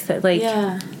breaks, that like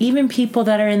even people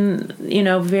that are in, you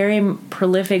know, very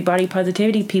prolific body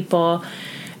positivity people,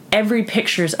 every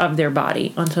picture's of their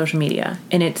body on social media,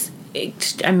 and it's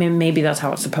I mean, maybe that's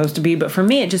how it's supposed to be, but for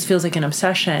me it just feels like an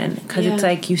obsession, because it's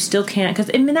like you still can't, because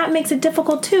I mean that makes it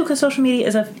difficult too, because social media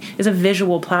is a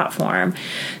visual platform.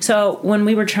 So when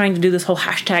we were trying to do this whole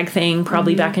hashtag thing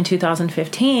probably back in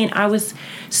 2015, I was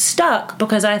stuck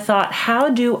because I thought, how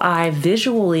do I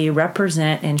visually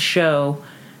represent and show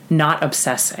not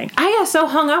obsessing? I got so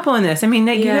hung up on this. I mean,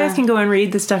 you guys can go and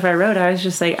read the stuff I wrote. I was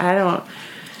just like,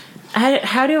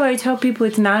 how do I tell people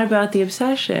it's not about the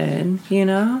obsession, you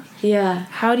know? Yeah.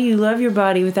 How do you love your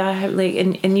body without, like,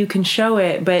 and you can show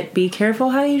it, but be careful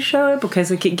how you show it,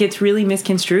 because like, it gets really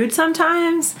misconstrued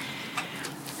sometimes.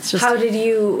 It's just, how did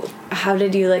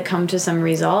you like come to some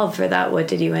resolve for that? What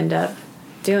did you end up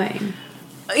doing?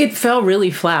 it fell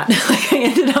really flat. Like, I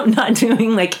ended up not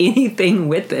doing, like, anything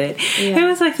with it. Yeah. It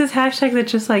was, like, this hashtag that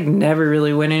just, like, never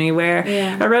really went anywhere.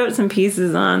 Yeah. I wrote some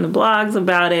pieces on the blogs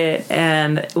about it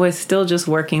and was still just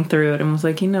working through it and was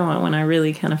like, you know what, when I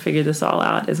really kind of figure this all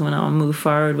out is when I'll move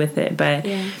forward with it. But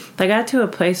I got to a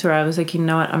place where I was like, you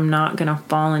know what, I'm not going to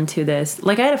fall into this.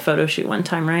 Like, I had a photo shoot one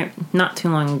time, right? Not too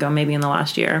long ago, maybe in the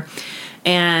last year.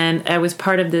 And I was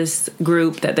part of this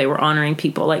group that they were honoring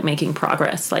people, like, making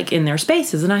progress, like, in their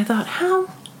spaces. And I thought,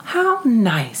 how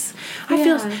nice. I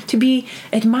feel to be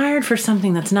admired for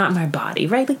something that's not my body,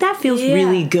 right? Like, that feels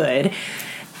really good.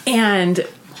 And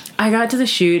I got to the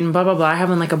shoot and blah, blah, blah. I have,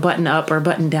 like, a button up or a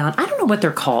button down. I don't know what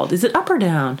they're called. Is it up or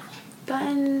down?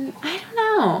 Button, I don't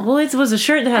know. Well, it was a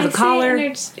shirt that has a collar.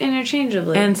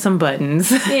 Interchangeably. And some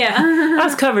buttons. Yeah. I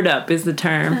was covered up is the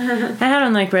term. I had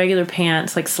on, like, regular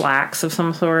pants, like slacks of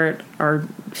some sort, or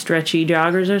stretchy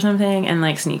joggers or something, and,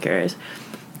 like, sneakers.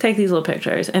 Take these little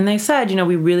pictures. And they said, you know,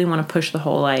 we really want to push the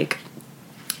whole, like,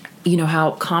 you know,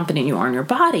 how confident you are in your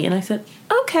body. And I said,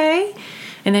 okay.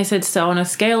 And they said, so on a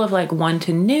scale of, like, 1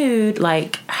 to nude,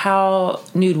 like, how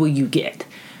nude will you get?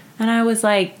 And I was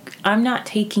like, I'm not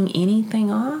taking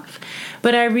anything off.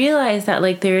 But I realized that,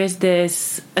 like, there is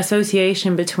this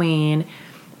association between,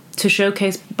 to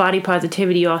showcase body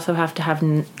positivity, you also have to have,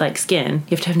 like, skin.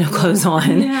 You have to have no clothes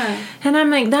on. Yeah. And I'm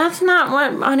like, that's not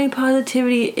what body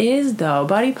positivity is, though.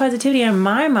 Body positivity, in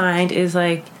my mind, is,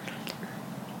 like,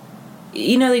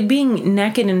 you know, like, being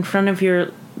naked in front of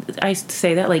your... I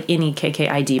say that like any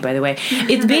KKID, by the way.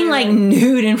 It's being, like,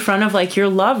 nude in front of, like, your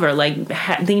lover, like,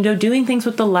 you know, doing things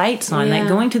with the lights on, like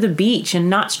going to the beach and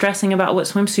not stressing about what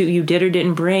swimsuit you did or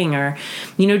didn't bring, or,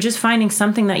 you know, just finding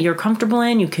something that you're comfortable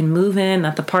in, you can move in,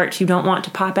 that the parts you don't want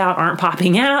to pop out aren't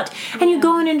popping out, and you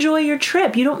go and enjoy your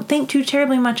trip. You don't think too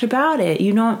terribly much about it.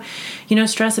 You don't, you know,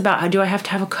 stress about, do I have to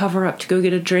have a cover up to go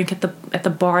get a drink at the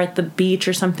bar at the beach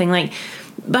or something. Like,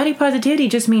 body positivity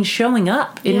just means showing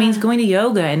up. It means going to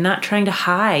yoga and not trying to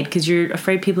hide because you're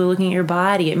afraid people are looking at your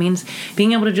body. It means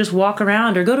being able to just walk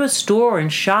around or go to a store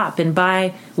and shop and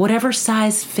buy whatever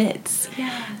size fits.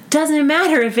 Yeah. Doesn't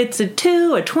matter if it's a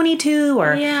 2, a 22,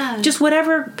 or just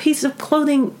whatever piece of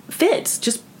clothing fits.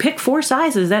 Just pick 4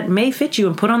 sizes that may fit you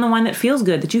and put on the one that feels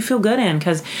good, that you feel good in,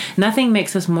 because nothing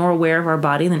makes us more aware of our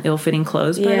body than ill-fitting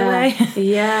clothes, by the way.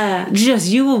 Yeah. Just,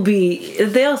 you will be,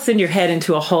 they'll send your head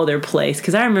into a whole other place.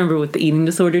 Because I remember with the eating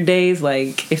disorder days,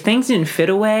 like, if things didn't fit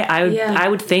away, I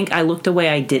would think I looked away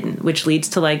I didn't, which leads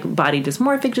to, like, body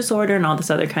dysmorphic disorder and all this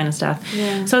other kind of stuff.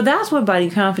 Yeah. So that's what body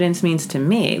confidence means to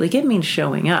me. Like, it means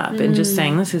showing up and just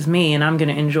saying, this is me and I'm going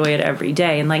to enjoy it every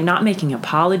day. And, like, not making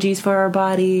apologies for our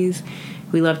bodies.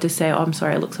 We love to say, oh, I'm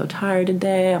sorry I look so tired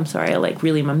today. I'm sorry I, like,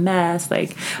 really am a mess.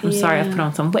 Like, I'm sorry I put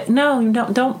on some weight. No, you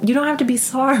don't have to be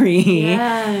sorry.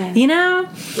 Yeah. You know?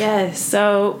 Yes.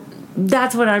 So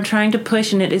that's what I'm trying to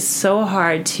push, and it is so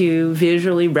hard to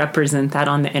visually represent that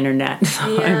on the internet.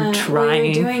 So I'm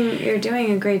trying. Well, you're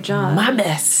doing a great job. My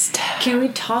best. Can we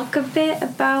talk a bit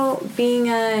about being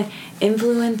a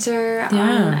influencer?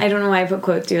 Yeah. I don't know why I put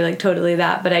quotes. You're, like, totally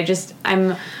that, but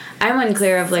I'm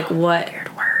unclear of, like, what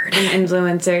an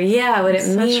influencer. Yeah, what it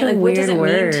means. Like, what does it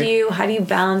mean to you? How do you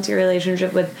balance your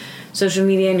relationship with social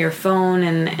media and your phone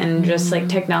and just, like,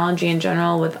 technology in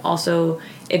general with also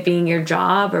it being your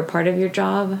job or part of your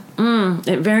job?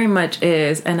 It very much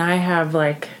is, and I have,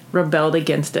 like, rebelled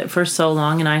against it for so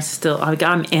long, and I still, like,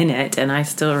 I'm in it, and I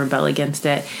still rebel against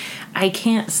it. I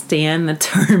can't stand the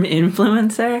term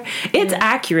influencer. It's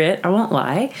accurate, I won't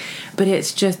lie, but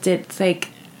it's like,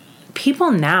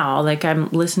 people now, like, I'm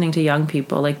listening to young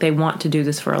people, like, they want to do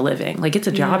this for a living. Like, it's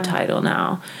a job title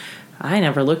now. I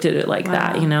never looked at it like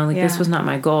that, you know? Like, this was not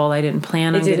my goal. I didn't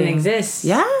plan on getting... It didn't exist.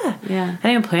 Yeah. Yeah.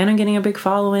 I didn't plan on getting a big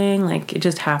following. Like, it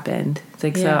just happened. It's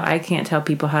like, so I can't tell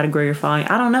people how to grow your following.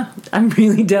 I don't know. I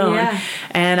really don't. Yeah.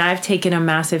 And I've taken a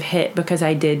massive hit because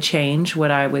I did change what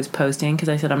I was posting, because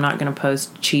I said I'm not going to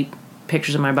post cheap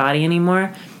pictures of my body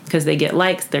anymore because they get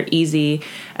likes. They're easy.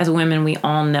 As women, we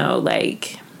all know,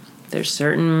 like... There's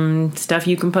certain stuff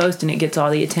you can post and it gets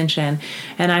all the attention.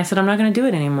 And I said, I'm not going to do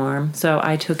it anymore. So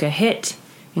I took a hit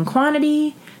in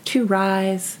quantity to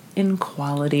rise in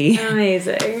quality.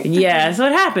 Amazing. Yeah, so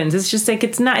it happens. It's just like,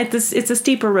 it's a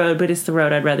steeper road, but it's the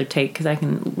road I'd rather take because I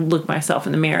can look myself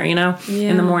in the mirror, you know,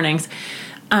 in the mornings.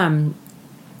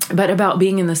 But about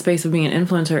being in the space of being an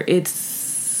influencer,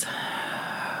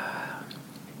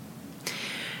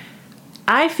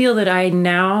 I feel that I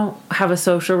now have a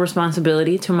social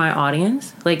responsibility to my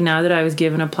audience. Like, now that I was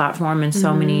given a platform and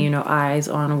so many, you know, eyes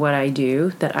on what I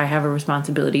do, that I have a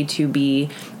responsibility to be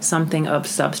something of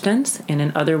substance in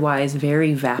an otherwise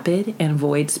very vapid and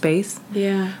void space.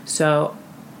 Yeah. So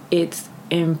it's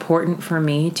important for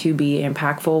me to be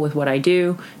impactful with what I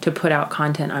do, to put out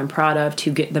content I'm proud of,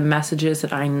 to get the messages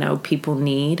that I know people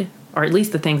need, or at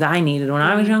least the things I needed when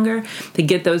I was younger, to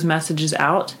get those messages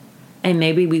out. And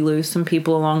maybe we lose some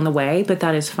people along the way, but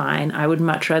that is fine. I would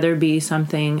much rather be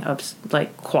something of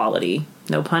like quality.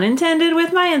 No pun intended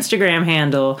with my Instagram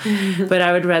handle. But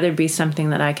I would rather be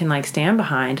something that I can like stand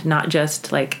behind, not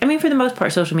just like, I mean, for the most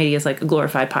part, social media is like a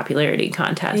glorified popularity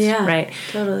contest, right?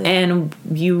 Totally. And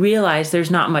you realize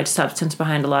there's not much substance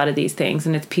behind a lot of these things.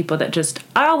 And it's people that just,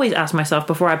 I always ask myself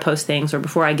before I post things or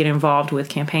before I get involved with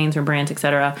campaigns or brands,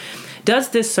 etc., does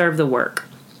this serve the work?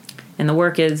 And the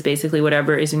work is basically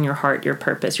whatever is in your heart, your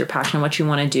purpose, your passion, what you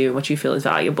want to do, what you feel is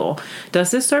valuable. Does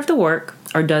this serve the work,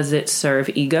 or does it serve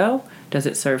ego? Does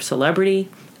it serve celebrity?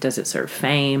 Does it serve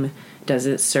fame? Does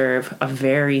it serve a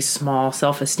very small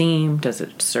self-esteem? Does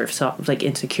it serve like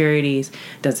insecurities?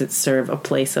 Does it serve a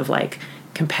place of like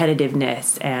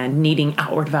competitiveness and needing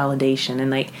outward validation? And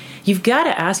like, you've got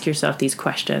to ask yourself these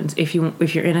questions if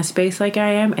you're in a space like I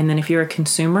am, and then if you're a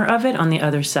consumer of it on the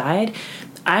other side.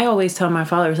 I always tell my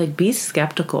followers, like, be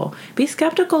skeptical. Be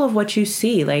skeptical of what you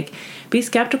see. Like, be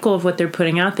skeptical of what they're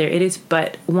putting out there. It is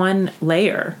but one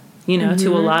layer,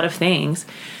 to a lot of things.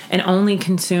 And only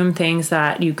consume things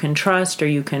that you can trust, or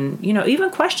you can,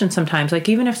 even question sometimes. Like,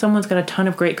 even if someone's got a ton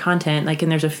of great content, like,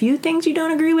 and there's a few things you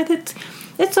don't agree with,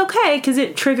 it's okay, because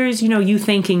it triggers, you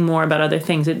thinking more about other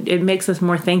things. It makes us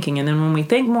more thinking. And then when we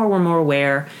think more, we're more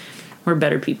aware. We're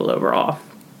better people overall.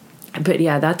 But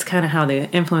yeah, that's kind of how the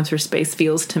influencer space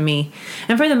feels to me.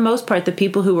 And for the most part, the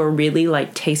people who are really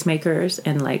like tastemakers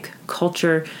and like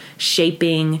culture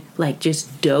shaping, like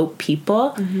just dope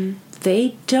people,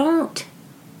 they don't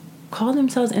call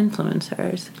themselves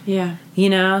influencers. Yeah.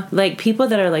 Like people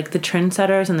that are like the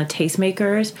trendsetters and the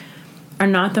tastemakers are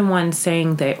not the ones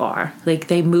saying they are. Like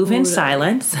they move in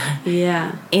silence.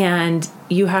 Yeah. And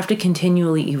you have to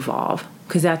continually evolve.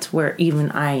 Because that's where even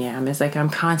I am. Is like I'm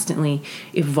constantly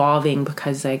evolving,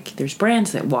 because like there's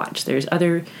brands that watch, there's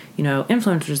other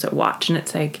influencers that watch, and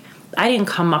it's like I didn't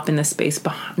come up in this space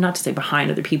not to say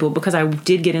behind other people, because I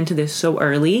did get into this so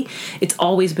early. It's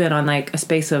always been on like a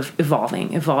space of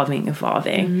evolving, and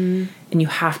you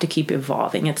have to keep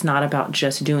evolving. It's not about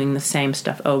just doing the same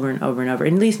stuff over and over and over.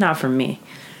 At least not for me.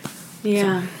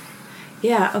 Yeah. So.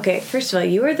 Yeah. Okay. First of all,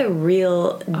 you are the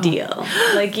real deal.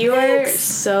 Like you are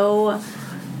so.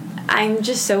 I'm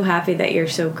just so happy that you're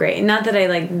so great. Not that I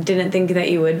like didn't think that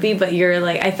you would be, but you're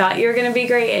like, I thought you were gonna be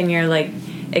great, and you're like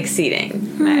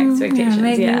exceeding my expectations. Yeah,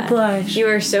 make me blush. You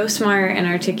are so smart and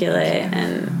articulate,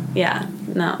 and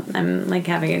I'm like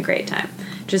having a great time.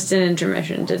 Just an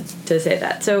intermission to say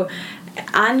that. So,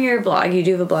 on your blog, you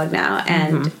do have a blog now,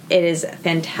 and it is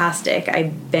fantastic.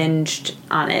 I binged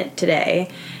on it today.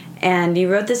 And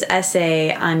you wrote this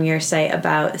essay on your site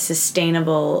about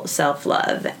sustainable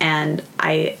self-love, and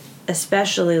I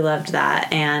especially loved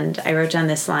that. And I wrote down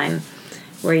this line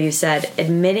where you said,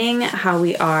 admitting how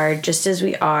we are just as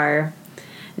we are,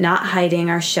 not hiding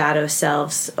our shadow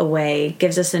selves away,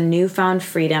 gives us a newfound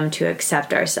freedom to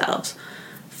accept ourselves.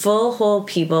 Full, whole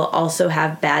people also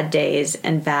have bad days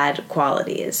and bad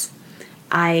qualities.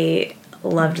 I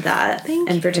loved that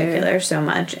in particular so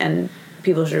much, and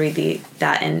people should read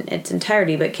that in its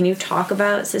entirety. But can you talk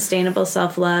about sustainable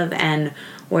self-love and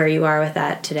where you are with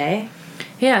that today?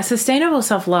 Yeah, sustainable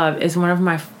self-love is one of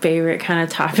my favorite kind of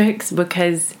topics,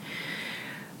 because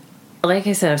like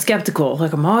I said, I'm skeptical.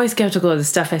 Like I'm always skeptical of the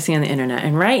stuff I see on the internet.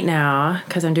 And right now,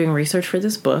 because I'm doing research for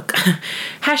this book,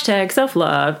 hashtag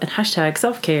self-love and hashtag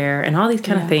self-care and all these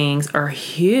kind of things are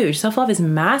huge. Self-love is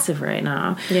massive right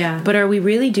now. Yeah. But are we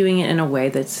really doing it in a way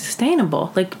that's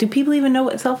sustainable? Like, do people even know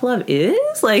what self-love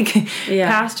is? Like,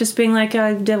 past just being like,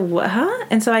 huh?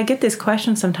 And so I get this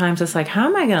question sometimes. It's like, how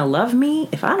am I going to love me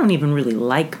if I don't even really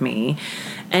like me?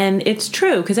 And it's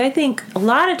true, because I think a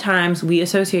lot of times we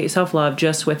associate self-love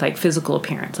just with like physical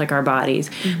appearance, like our bodies.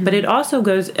 But it also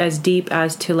goes as deep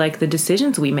as to like the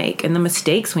decisions we make and the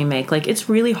mistakes we make. Like it's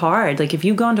really hard. Like if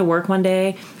you go into work one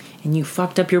day and you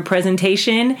fucked up your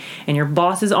presentation and your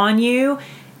boss is on you,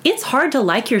 it's hard to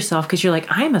like yourself because you're like,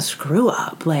 I'm a screw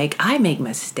up. Like I make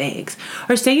mistakes.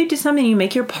 Or say you do something, you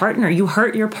make you hurt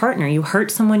your partner, you hurt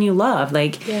someone you love.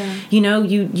 Like,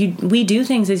 we do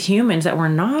things as humans that we're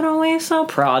not always so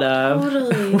proud of.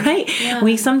 Totally. Right? Yeah.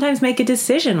 We sometimes make a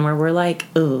decision where we're like,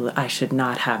 oh, I should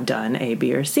not have done A,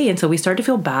 B, or C. And so we start to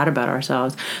feel bad about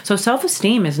ourselves. So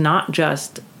self-esteem is not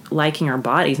just liking our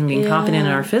bodies and being confident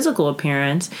in our physical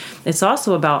appearance. It's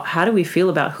also about how do we feel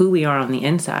about who we are on the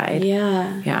inside.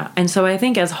 Yeah. And so I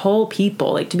think as whole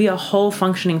people, like to be a whole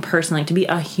functioning person, like to be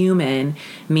a human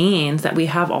means that we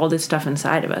have all this stuff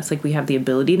inside of us. Like we have the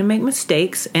ability to make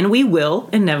mistakes, and we will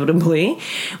inevitably.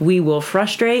 We will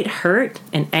frustrate, hurt,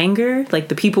 and anger like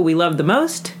the people we love the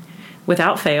most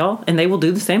without fail, and they will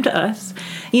do the same to us.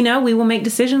 We will make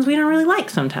decisions we don't really like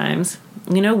sometimes.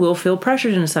 We'll feel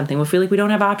pressured into something. We'll feel like we don't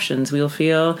have options. We'll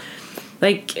feel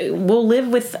like we'll live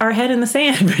with our head in the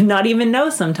sand, but not even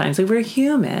know sometimes. Like we're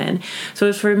human. So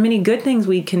as for many good things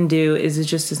we can do is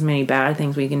just as many bad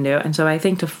things we can do. And so I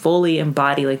think to fully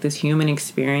embody like this human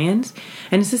experience,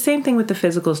 and it's the same thing with the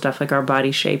physical stuff, like our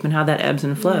body shape and how that ebbs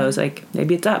and flows. Like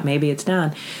maybe it's up, maybe it's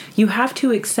down. You have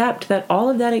to accept that all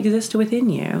of that exists within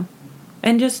you.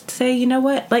 And just say, you know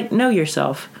what? Like, know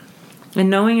yourself.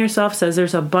 And knowing yourself says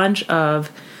there's a bunch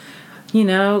of,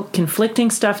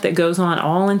 conflicting stuff that goes on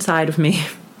all inside of me.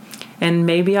 And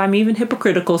maybe I'm even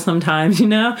hypocritical sometimes,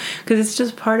 because it's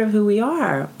just part of who we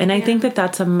are. And I think that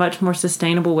that's a much more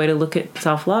sustainable way to look at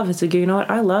self-love. Is to go, you know what?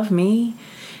 I love me.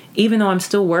 Even though I'm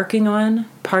still working on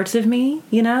parts of me,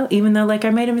 even though like I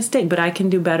made a mistake, but I can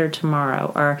do better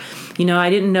tomorrow. Or, I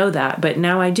didn't know that, but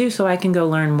now I do, so I can go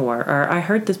learn more. Or I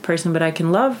hurt this person, but I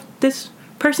can love this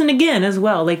person again as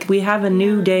well. Like we have a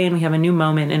new day and we have a new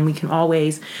moment, and we can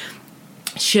always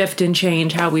shift and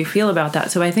change how we feel about that.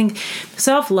 So I think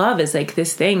self-love is like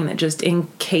this thing that just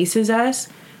encases us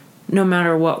no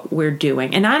matter what we're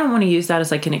doing. And I don't want to use that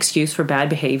as like an excuse for bad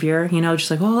behavior,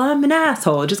 just like, well, I'm an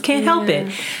asshole, just can't help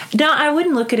it. No, I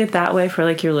wouldn't look at it that way for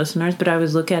like your listeners, but I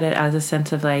would look at it as a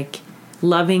sense of like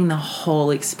loving the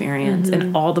whole experience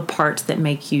and all the parts that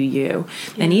make you you.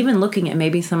 And even looking at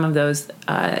maybe some of those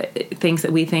things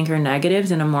that we think are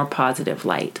negatives in a more positive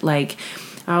light. Like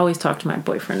I always talk to my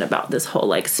boyfriend about this whole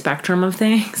like spectrum of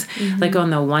things. Like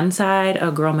on the one side,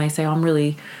 a girl may say, oh, I'm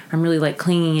really like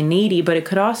clingy and needy, but it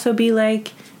could also be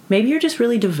like, maybe you're just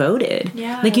really devoted.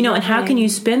 Like, and how can you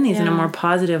spin these in a more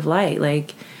positive light?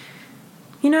 Like,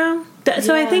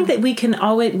 so I think that we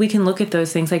can look at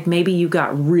those things. Like maybe you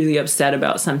got really upset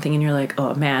about something and you're like,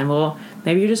 oh man, well,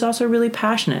 maybe you're just also really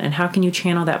passionate. And how can you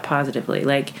channel that positively?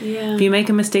 Like if you make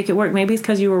a mistake at work, maybe it's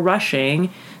because you were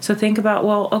rushing. So think about,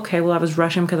 I was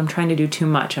rushing because I'm trying to do too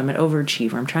much. I'm an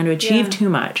overachiever. I'm trying to achieve too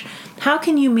much. How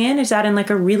can you manage that in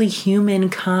like a really human,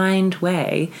 kind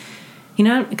way?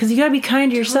 Because you got to be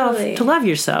kind to yourself to love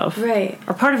yourself. Right.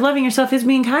 Or part of loving yourself is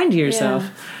being kind to yourself.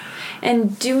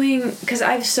 And because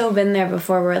I've so been there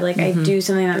before where, like, I do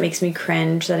something that makes me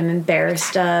cringe, that I'm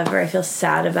embarrassed of, or I feel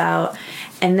sad about.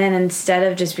 And then instead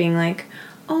of just being like,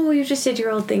 oh, you just did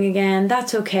your old thing again,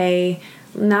 that's okay.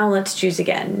 Now let's choose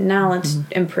again. Now let's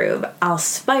improve. I'll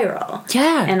spiral.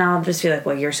 Yeah. And I'll just be like,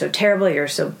 well, you're so terrible. You're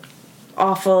so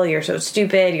awful. You're so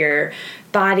stupid. Your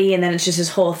body. And then it's just this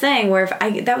whole thing where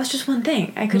that was just one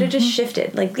thing. I could have just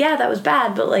shifted. Like, yeah, that was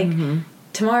bad, but like...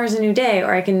 tomorrow's a new day,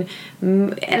 or I can,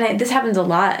 this happens a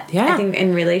lot. I think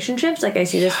in relationships, like I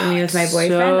see this from me with my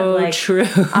boyfriend. So like, true.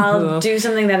 I'll do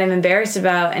something that I'm embarrassed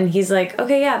about, and he's like,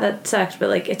 okay, yeah, that sucks, but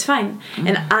like it's fine.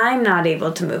 And I'm not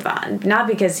able to move on, not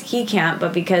because he can't,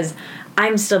 but because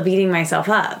I'm still beating myself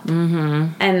up.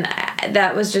 And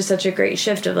that was just such a great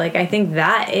shift of like, I think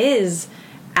that is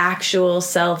actual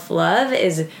self-love,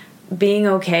 is being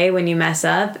okay when you mess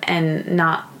up and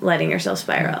not letting yourself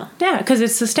spiral. Yeah, because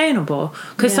it's sustainable.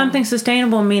 Because something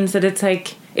sustainable means that it's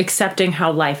like accepting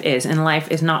how life is. And life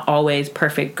is not always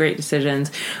perfect, great decisions,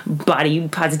 body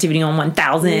positivity on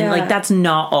 1,000. Yeah. Like, that's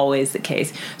not always the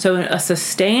case. So a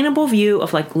sustainable view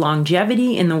of, like,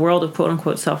 longevity in the world of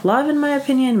quote-unquote self-love, in my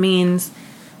opinion, means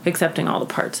accepting all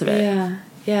the parts of it.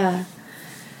 Yeah.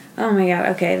 Oh my God.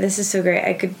 Okay. This is so great.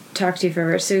 I could talk to you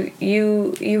forever. So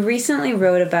you recently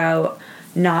wrote about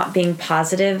not being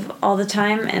positive all the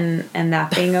time and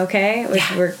that being okay, which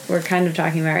we're kind of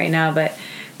talking about right now, but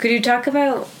could you talk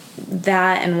about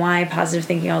that and why positive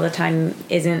thinking all the time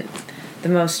isn't the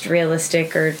most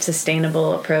realistic or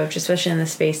sustainable approach, especially in the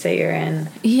space that you're in?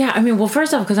 Yeah, I mean, well,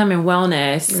 first off, because I'm in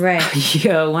wellness.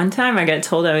 Right. One time I got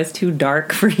told I was too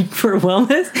dark for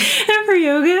wellness and for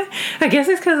yoga. I guess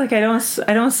it's because like I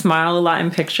don't smile a lot in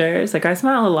pictures. Like I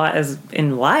smile a lot as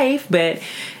in life, but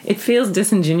it feels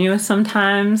disingenuous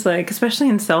sometimes. Like especially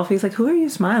in selfies. Like who are you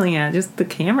smiling at? Just the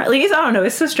camera? At least I don't know.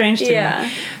 It's so strange to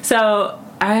me. So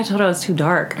I told her I was too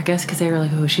dark, I guess, because they were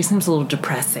like, oh, she seems a little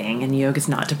depressing, and yoga's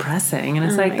not depressing. And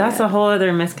it's that's a whole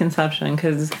other misconception,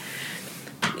 because,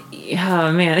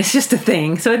 oh, man, it's just a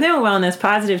thing. So within wellness,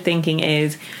 positive thinking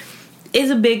is is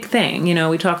a big thing. You know,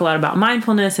 we talk a lot about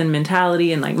mindfulness and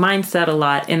mentality and like mindset a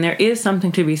lot, and there is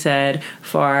something to be said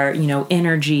for, you know,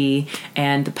 energy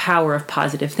and the power of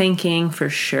positive thinking for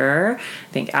sure.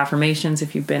 I think affirmations,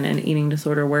 if you've been in eating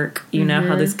disorder work, you know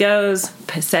how this goes.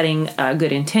 Setting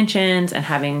good intentions and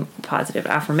having positive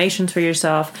affirmations for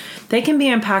yourself, they can be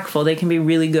impactful. They can be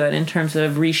really good in terms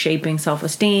of reshaping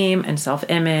self-esteem and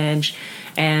self-image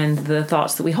and the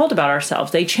thoughts that we hold about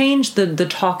ourselves. They change the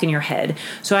talk in your head.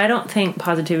 So I don't think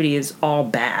positivity is all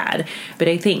bad, but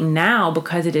I think now,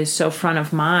 because it is so front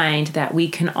of mind, that we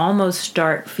can almost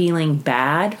start feeling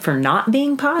bad for not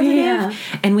being positive,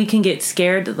 and we can get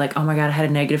scared that, like, oh my God, I had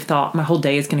a negative thought, my whole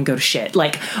day is going to go to shit.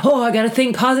 Like, oh, I got to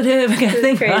think positive. I got to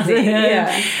think positive.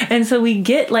 Yeah. And so we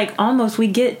get like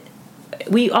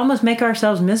we almost make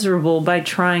ourselves miserable by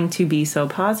trying to be so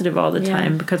positive all the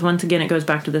time, because once again, it goes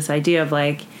back to this idea of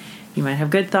like, you might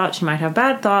have good thoughts, you might have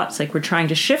bad thoughts. Like, we're trying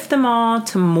to shift them all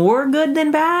to more good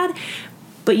than bad,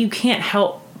 but you can't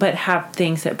help but have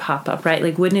things that pop up, right?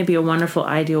 Like, wouldn't it be a wonderful,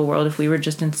 ideal world if we were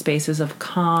just in spaces of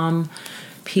calm,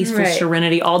 peaceful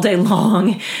serenity all day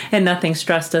long, and nothing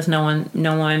stressed us, no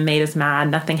one made us mad,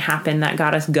 nothing happened that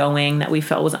got us going that we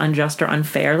felt was unjust or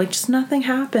unfair, like just nothing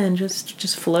happened,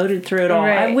 just floated through it all.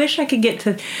 I wish I could get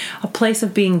to a place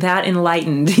of being that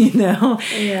enlightened, you know.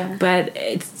 But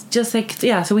it's just like,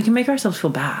 so we can make ourselves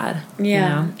feel bad, you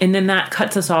know, and then that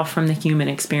cuts us off from the human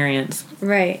experience,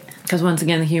 right? Because once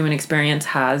again, the human experience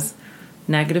has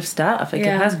negative stuff, like it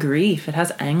has grief, it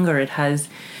has anger, it has,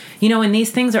 you know, and these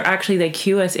things are actually, they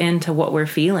cue us into what we're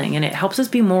feeling, and it helps us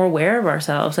be more aware of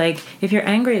ourselves. Like, if you're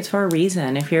angry, it's for a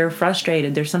reason. If you're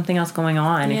frustrated, there's something else going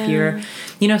on. If you're,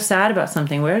 you know, sad about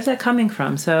something, where is that coming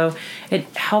from? So it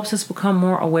helps us become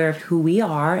more aware of who we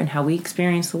are and how we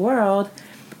experience the world.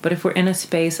 But if we're in a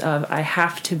space of, I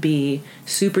have to be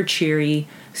super cheery,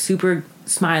 super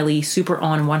smiley, super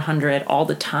on 100 all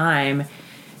the time,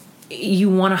 you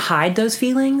want to hide those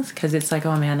feelings, because it's like,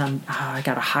 oh man, I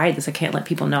gotta hide this. I can't let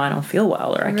people know I don't feel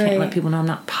well, or I can't let people know I'm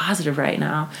not positive right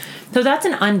now. So that's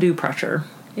an undue pressure.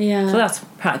 So that's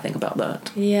how I think about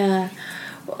that.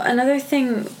 Well, another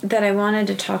thing that I wanted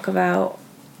to talk about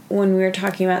when we were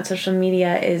talking about social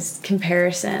media is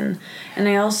comparison. And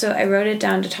I wrote it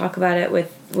down to talk about it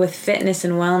with fitness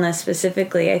and wellness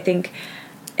specifically. I think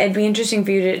it'd be interesting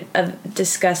for you to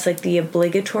discuss like the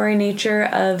obligatory nature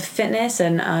of fitness,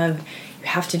 and of you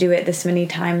have to do it this many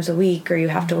times a week, or you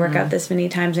have to work out this many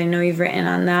times. I know you've written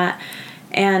on that,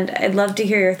 and I'd love to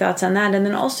hear your thoughts on that. And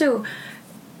then also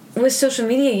with social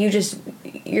media,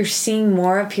 you're seeing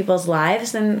more of people's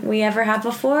lives than we ever have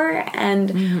before,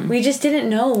 and we just didn't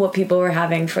know what people were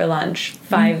having for lunch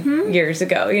 5 years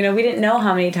ago. You know, we didn't know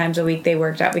how many times a week they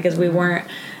worked out, because we weren't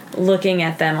looking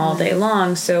at them all day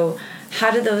long. So how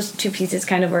do those two pieces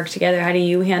kind of work together? How do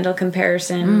you handle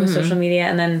comparison with social media?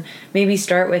 And then maybe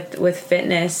start with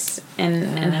fitness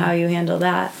and how you handle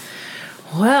that.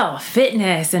 Well,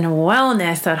 fitness and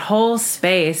wellness, that whole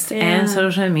space, and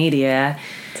social media.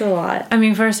 It's a lot. I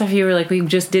mean, first off, you were like, we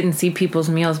just didn't see people's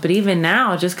meals. But even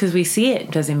now, just because we see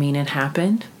it doesn't mean it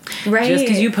happened. Right. Just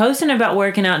because you posted about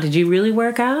working out, did you really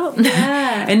work out?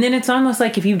 Yeah. And then it's almost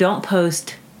like, if you don't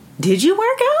post, did you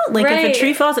work out? Like, if a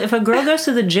tree falls, if a girl goes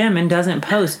to the gym and doesn't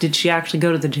post, did she actually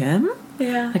go to the gym?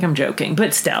 Yeah. Like, I'm joking,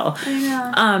 but still. I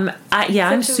know.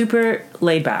 I'm super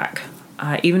laid back.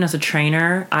 Even as a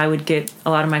trainer, I would get, a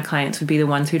lot of my clients would be the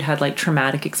ones who'd had like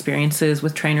traumatic experiences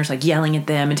with trainers, like yelling at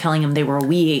them and telling them they were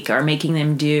weak, or making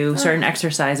them do certain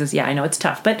exercises. Yeah, I know it's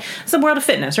tough, but it's the world of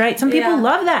fitness, right? Some people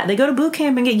love that. They go to boot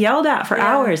camp and get yelled at for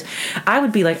hours. I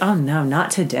would be like, oh no, not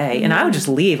today. And I would just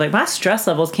leave. Like, my stress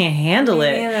levels can't handle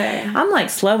it. I'm like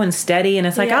slow and steady, and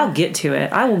it's like, I'll get to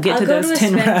it. I will get to those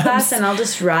 10 reps. I'll go to a spin class and I'll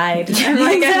just ride. I'm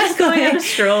like, I'm just going on a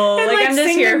stroll. And like, I'm just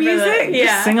here for the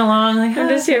just sing along. Like, I'm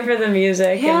just here for the music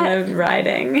and the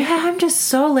riding. Yeah, I'm just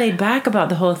so laid back about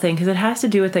the whole thing, because it has to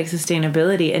do with like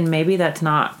sustainability, and maybe that's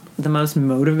not the most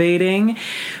motivating,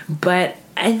 but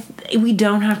we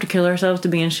don't have to kill ourselves to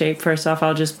be in shape. First off,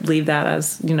 I'll just leave that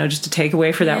as, you know, just a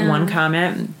takeaway for that one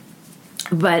comment.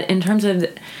 But in terms of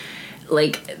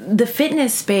like the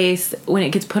fitness space, when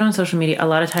it gets put on social media, a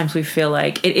lot of times we feel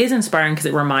like it is inspiring, because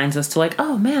it reminds us to like,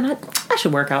 oh man, I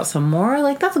should work out some more.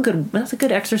 Like, that's a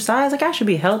good exercise. Like, I should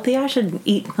be healthy. I should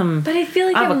eat some avocado. But I feel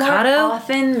like avocado it more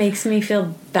often makes me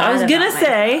feel bad. I was gonna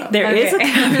say there is a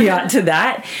caveat to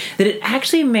that it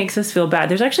actually makes us feel bad.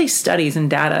 There's actually studies and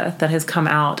data that has come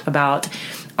out about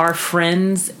our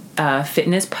friends'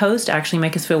 fitness post actually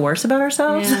make us feel worse about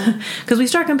ourselves, because we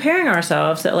start comparing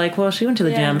ourselves that like, well, she went to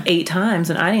the gym 8 times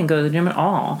and I didn't go to the gym at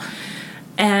all.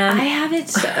 And I have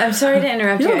it. I'm sorry to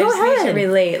interrupt you. I just need to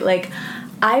relate. Like,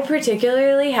 I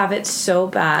particularly have it so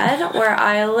bad where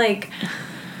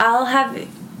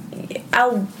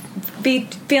I'll be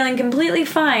feeling completely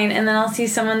fine, and then I'll see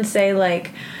someone say,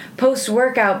 like,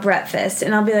 post-workout breakfast,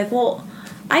 and I'll be like, well,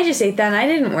 I just ate that and I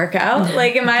didn't work out.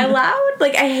 Like, am I allowed?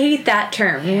 Like, I hate that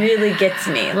term. It really gets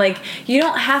me. Like, you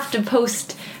don't have to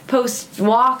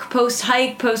post-walk,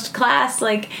 post-hike, post-class.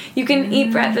 Like, you can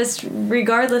eat breakfast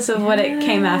regardless of what it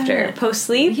came after.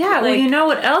 Post-sleep? Yeah, like, well, you know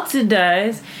what else it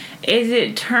does is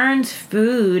it turns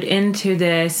food into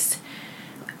this,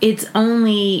 it's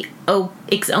only,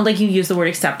 like you use the word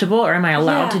acceptable, or am I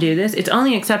allowed to do this? It's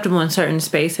only acceptable in certain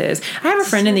spaces. I have a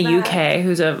friend in the UK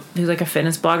who's like a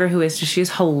fitness blogger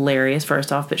she's hilarious,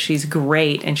 first off, but she's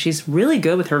great, and she's really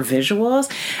good with her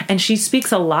visuals, and she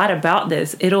speaks a lot about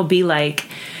this. It'll be like,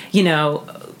 you know,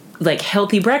 like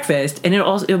healthy breakfast, and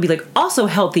it'll be like also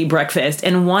healthy breakfast,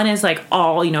 and one is like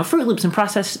all, you know, Fruit Loops and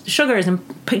processed sugars and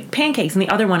pancakes, and the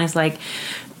other one is like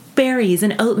berries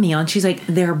and oatmeal, and she's like,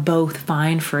 they're both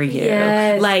fine for you.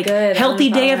 Yes, like, good. healthy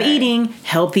day of eating.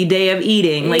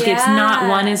 Like, it's not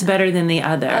one is better than the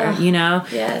other, you know?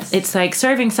 Yes. It's like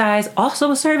serving size,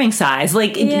 also a serving size.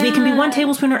 Like, it can be 1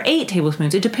 tablespoon or 8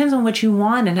 tablespoons. It depends on what you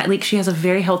want, and like, she has a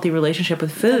very healthy relationship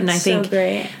with food. That's and so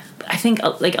great. I think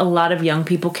like a lot of young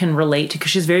people can relate to,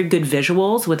 because she has very good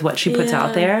visuals with what she puts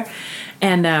out there.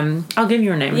 And I'll give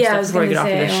you her name and stuff before I get off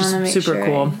of this. She's super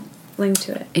cool. Link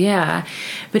to it. Yeah,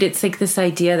 but it's like this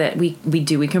idea that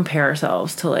we compare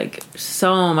ourselves to like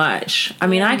so much. I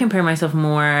mean, I compare myself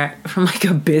more from like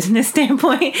a business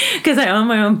standpoint, because I own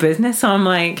my own business, so I'm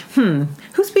like,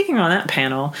 who's speaking on that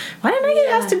panel? Why didn't I get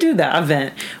asked to do that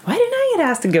event? Why didn't I get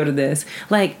asked to go to this?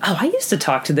 Like, oh, I used to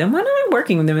talk to them. Why not I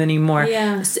working with them anymore?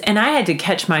 Yeah. And I had to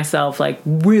catch myself like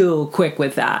real quick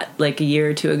with that, like a year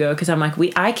or two ago, because I'm like,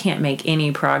 I can't make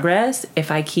any progress if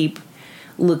I keep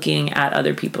looking at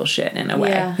other people's shit in a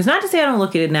way. It's not to say I don't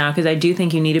look at it now, because I do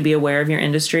think you need to be aware of your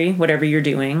industry, whatever you're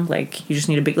doing. Like, you just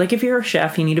need to be, like, if you're a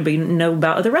chef, you need to know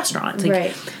about other restaurants.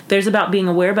 Like, there's about being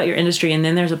aware about your industry, and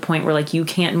then there's a point where, like, you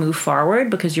can't move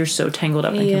forward because you're so tangled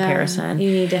up in comparison.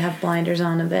 You need to have blinders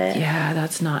on a bit. Yeah,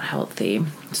 that's not healthy.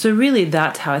 So really,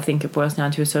 that's how I think it boils down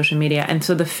to, is social media. And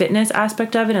so the fitness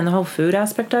aspect of it and the whole food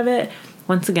aspect of it,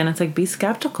 once again, it's like, be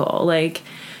skeptical. Like,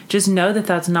 just know that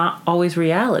that's not always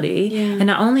reality. Yeah. And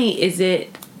not only is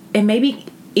it, and maybe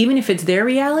even if it's their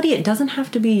reality, it doesn't have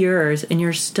to be yours, and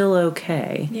you're still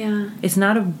okay. Yeah. It's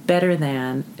not a better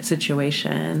than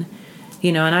situation,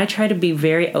 you know, and I try to be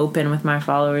very open with my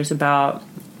followers about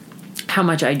how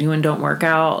much I do and don't work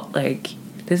out. Like,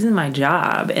 this is my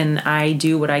job, and I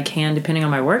do what I can depending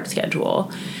on my work schedule.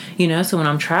 You know, so when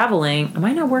I'm traveling, I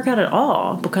might not work out at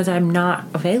all because I'm not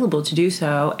available to do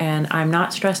so, and I'm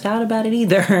not stressed out about it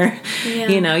either. Yeah.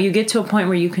 You know, you get to a point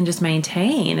where you can just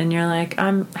maintain, and you're like,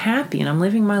 I'm happy and I'm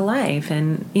living my life,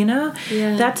 and, you know,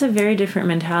 that's a very different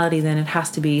mentality than it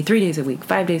has to be 3 days a week,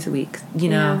 5 days a week, you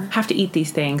know, have to eat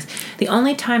these things. The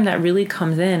only time that really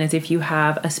comes in is if you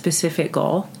have a specific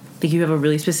goal, like you have a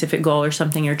really specific goal or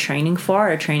something you're training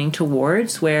for or training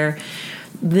towards, where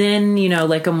then, you know,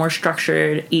 like a more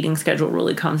structured eating schedule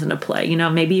really comes into play. You know,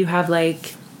 maybe you have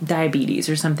like diabetes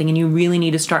or something, and you really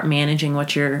need to start managing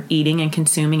what you're eating and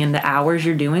consuming and the hours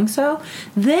you're doing so.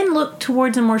 Then look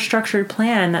towards a more structured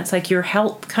plan that's like your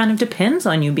health kind of depends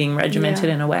on you being regimented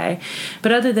in a way.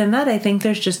 But other than that, I think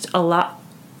there's just a lot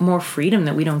more freedom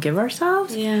that we don't give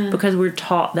ourselves because we're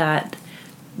taught that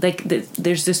like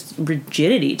there's this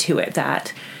rigidity to it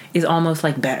that is almost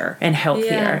like better and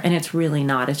healthier, and it's really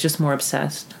not. It's just more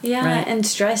obsessed. Yeah, right? And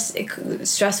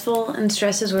stressful, and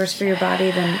stress is worse for your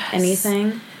body than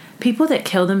anything. People that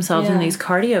kill themselves in these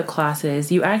cardio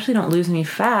classes, you actually don't lose any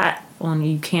fat. Well,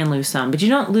 you can lose some, but you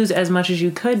don't lose as much as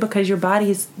you could because your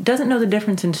body doesn't know the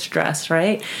difference in stress,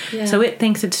 right? Yeah. So it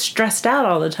thinks it's stressed out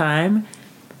all the time.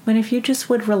 When if you just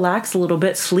would relax a little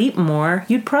bit, sleep more,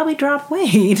 you'd probably drop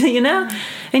weight, you know?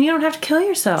 And you don't have to kill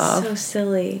yourself. So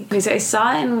silly. Because I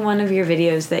saw in one of your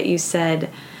videos that you said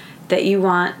that you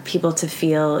want people to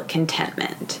feel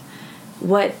contentment.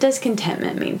 What does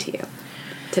contentment mean to you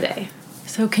today?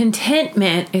 So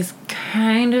contentment is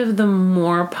kind of the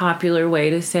more popular way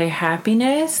to say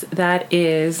happiness. That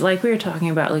is, like we were talking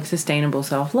about, like sustainable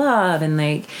self-love and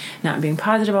like not being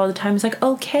positive all the time. It's like,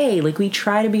 okay, like we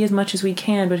try to be as much as we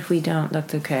can, but if we don't,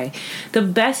 that's okay. The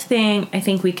best thing I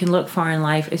think we can look for in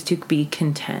life is to be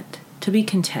content. To be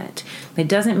content. It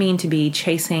doesn't mean to be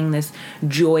chasing this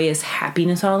joyous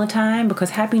happiness all the time, because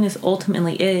happiness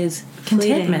ultimately is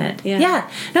contentment. Yeah.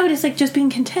 No, but it's like just being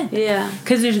content. Yeah.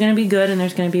 Because there's going to be good and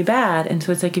there's going to be bad. And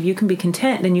so it's like if you can be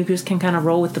content, then you just can kind of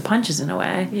roll with the punches in a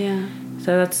way. Yeah.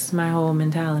 So that's my whole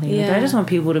mentality. Yeah. Like, I just want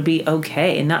people to be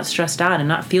okay and not stressed out and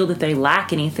not feel that they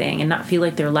lack anything and not feel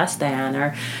like they're less than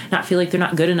or not feel like they're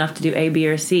not good enough to do A, B,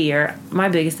 or C. Or my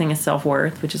biggest thing is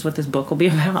self-worth, which is what this book will be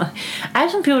about. I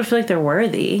just want people to feel like they're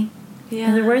worthy. Yeah.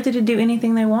 And they're worthy to do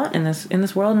anything they want in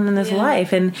this world and in this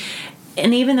life. And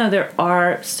even though there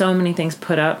are so many things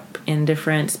put up in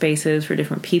different spaces for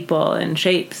different people and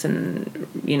shapes and,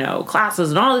 you know, classes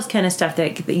and all this kind of stuff,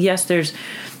 that yes, there's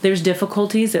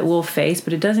difficulties that we'll face,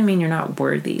 but it doesn't mean you're not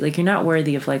worthy. Like, you're not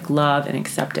worthy of, like, love and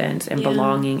acceptance and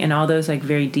belonging and all those, like,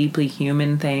 very deeply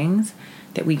human things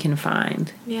that we can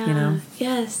find. Yeah. You know?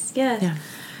 Yes. Yeah.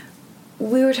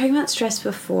 We were talking about stress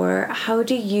before. How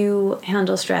do you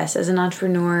handle stress as an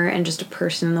entrepreneur and just a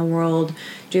person in the world?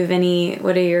 Do you have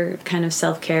what are your kind of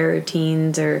self-care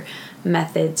routines or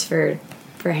methods for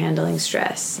handling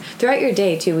stress? Throughout your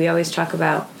day, too, we always talk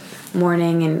about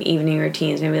morning and evening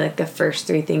routines. Maybe like the first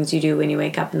 3 things you do when you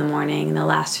wake up in the morning and the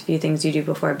last few things you do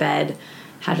before bed.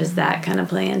 How does that kind of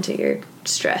play into your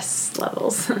stress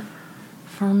levels?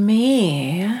 For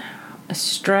me,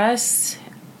 stress...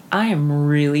 I am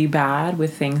really bad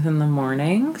with things in the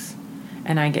mornings,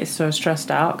 and I get so stressed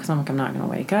out because I'm like, I'm not going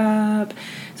to wake up.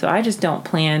 So I just don't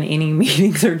plan any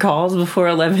meetings or calls before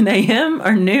 11 a.m.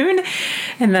 or noon,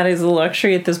 and that is a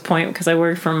luxury at this point because I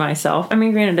work for myself. I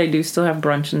mean, granted, I do still have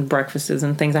brunch and breakfasts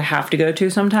and things I have to go to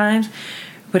sometimes,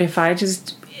 but if I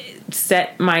just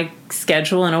set my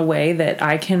schedule in a way that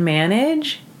I can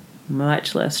manage,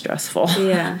 much less stressful.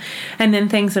 Yeah. And then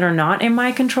things that are not in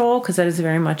my control, because that is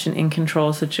very much an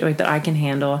in-control situation that I can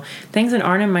handle. Things that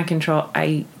aren't in my control,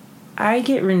 I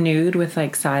get renewed with,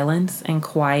 like, silence and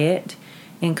quiet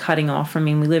and cutting off from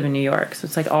me. We live in New York, so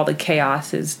it's like all the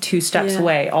chaos is 2 steps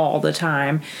away all the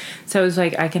time. So it's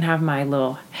like I can have my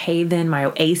little haven, my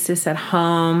oasis at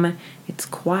home. It's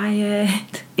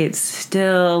quiet. It's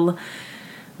still...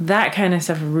 That kind of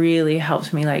stuff really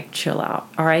helps me, like, chill out.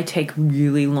 Or I take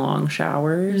really long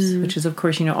showers, which is, of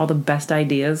course, you know, all the best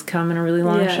ideas come in a really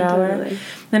long shower. Totally.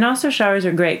 And also showers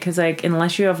are great because, like,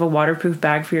 unless you have a waterproof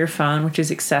bag for your phone, which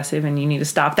is excessive and you need to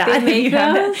stop that. They make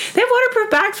those? They have waterproof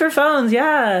bags for phones,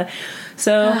 yeah.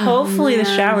 So hopefully the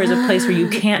shower is a place where you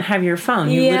can't have your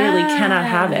phone. You literally cannot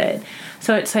have it.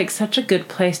 So it's, like, such a good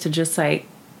place to just, like,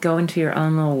 go into your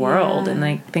own little world and,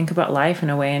 like, think about life in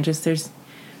a way. And just there's...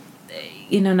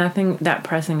 You know, nothing that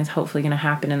pressing is hopefully going to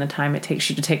happen in the time it takes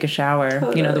you to take a shower.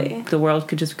 Totally. You know, the world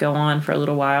could just go on for a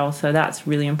little while. So that's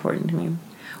really important to me.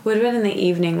 What about in the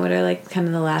evening? What are, like, kind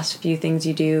of the last few things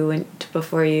you do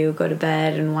before you go to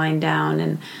bed and wind down?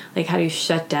 And, like, how do you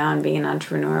shut down being an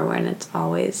entrepreneur when it's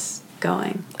always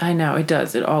going? I know, it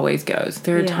does. It always goes.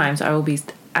 There are times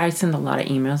I send a lot of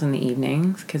emails in the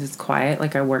evenings because it's quiet.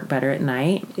 Like, I work better at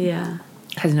night. Yeah.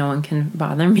 Because no one can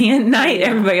bother me at night.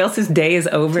 Everybody else's day is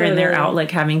over and they're out,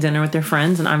 like, having dinner with their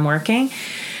friends and I'm working.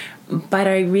 But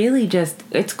I really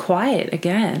it's quiet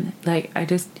again. Like, I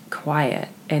just quiet.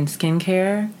 And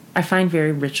skincare, I find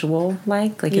very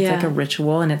ritual-like. Like, it's like a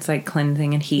ritual and it's, like,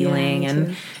 cleansing and healing.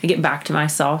 And I get back to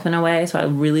myself in a way. So I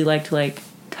really like to, like,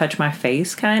 touch my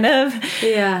face, kind of.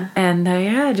 Yeah. And,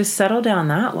 just settle down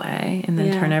that way. And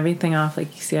then turn everything off.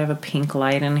 Like, you see I have a pink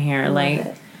light in here. I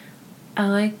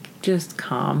like... Just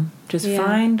calm. Just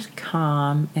find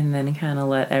calm and then kind of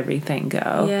let everything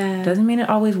go. Yeah. Doesn't mean it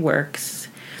always works.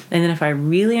 And then if I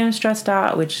really am stressed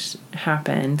out, which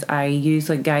happens, I use,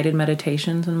 like, guided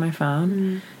meditations on my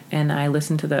phone and I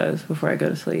listen to those before I go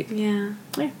to sleep. Yeah.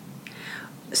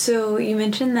 So you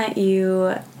mentioned that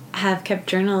you have kept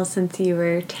journals since you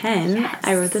were 10. Yes.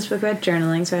 I wrote this book about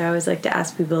journaling, so I always like to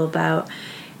ask people about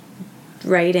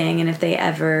writing and if they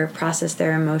ever process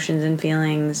their emotions and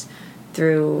feelings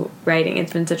through writing.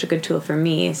 It's been such a good tool for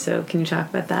me. So can you talk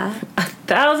about that?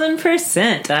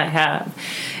 1,000% I have.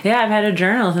 Yeah, I've had a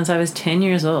journal since I was 10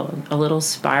 years old. A little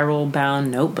spiral-bound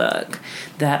notebook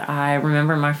that I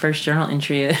remember my first journal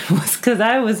entry was because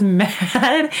I was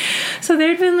mad. So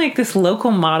there'd been, like, this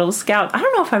local model scout. I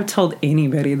don't know if I've told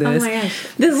anybody this. Oh my gosh.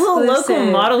 This little local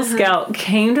model scout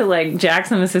came to, like,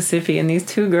 Jackson, Mississippi, and these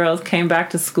 2 girls came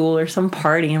back to school or some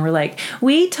party and were like,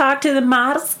 we talked to the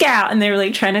model scout. And they were,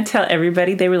 like, trying to tell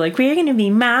everybody, they were like, we're going to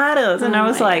be models. And I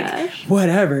was like,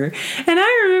 whatever. And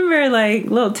I remember, like,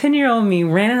 little 10-year-old me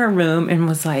ran in her room and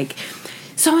was like,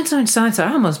 so-and-so and so-and-so,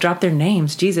 I almost dropped their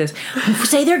names, Jesus,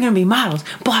 say they're going to be models,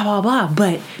 blah, blah, blah,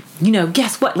 but, you know,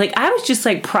 guess what? Like, I was just,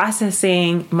 like,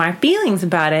 processing my feelings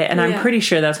about it, and I'm pretty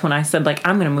sure that's when I said, like,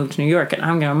 I'm going to move to New York, and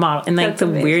I'm going to model, and, like, that's the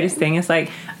amazing. Weirdest thing is,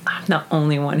 like, I'm the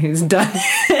only one who's done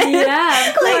it. Yeah,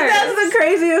 of course. Like, that's the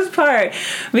craziest part.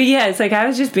 But yeah, it's like I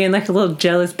was just being like a little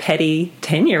jealous, petty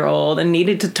 10-year-old and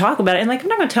needed to talk about it. And like, I'm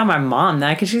not going to tell my mom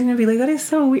that because she's going to be like, that is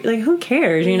so weird. Like, who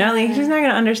cares? You know, like, she's not going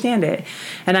to understand it.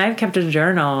 And I've kept a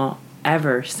journal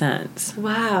ever since.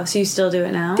 Wow. So you still do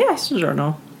it now? Yeah, I still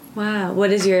journal. Wow.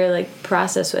 What is your like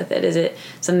process with it? Is it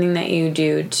something that you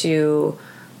do to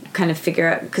kind of figure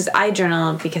out, because I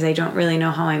journal because I don't really know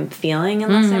how I'm feeling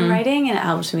unless I'm writing, and it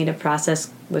helps me to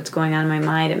process what's going on in my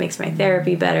mind. It makes my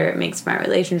therapy better. It makes my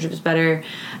relationships better.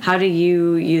 How do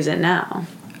you use it now?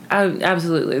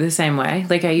 Absolutely the same way.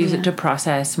 Like, I use it to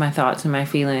process my thoughts and my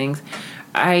feelings.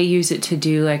 I use it to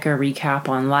do like a recap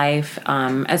on life,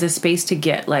 as a space to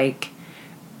get like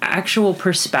actual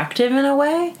perspective in a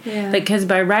way. Yeah. Like, because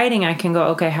by writing I can go,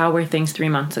 okay, how were things 3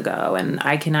 months ago, and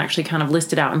I can actually kind of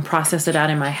list it out and process it out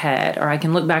in my head, or I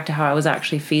can look back to how I was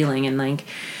actually feeling. And like,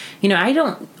 you know, I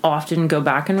don't often go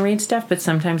back and read stuff, but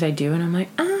sometimes I do, and I'm like,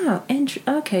 oh,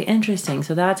 okay, interesting.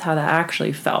 So that's how that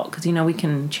actually felt, because, you know, we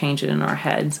can change it in our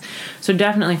heads. So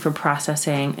definitely for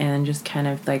processing and just kind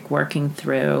of like working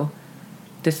through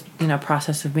this, you know,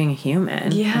 process of being a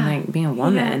human. Yeah. And like being a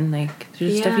woman. Like,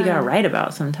 there's stuff you gotta write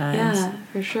about sometimes. Yeah,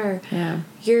 for sure. Yeah.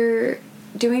 You're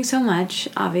doing so much.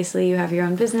 Obviously, you have your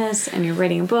own business, and you're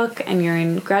writing a book, and you're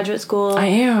in graduate school. I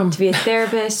am. To be a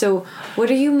therapist. So what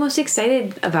are you most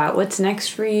excited about? What's next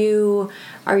for you?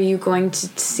 Are you going to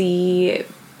see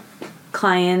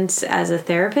clients as a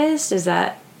therapist? Is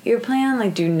that your plan?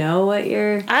 Like, do you know what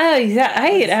you're... I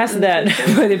get asked that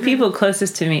by the people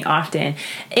closest to me often.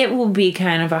 It will be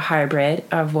kind of a hybrid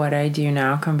of what I do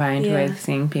now combined with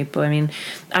seeing people. I mean,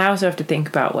 I also have to think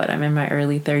about what I'm in my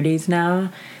early 30s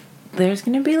now. There's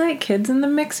going to be like kids in the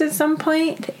mix at some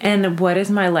point, and what is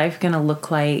my life going to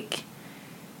look like?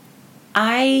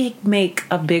 I make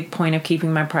a big point of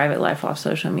keeping my private life off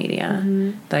social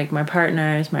media. Like my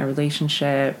partners, my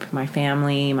relationship, my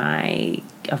family,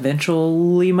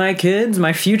 eventually my kids,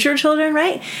 my future children,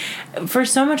 right? For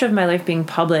so much of my life being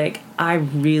public, I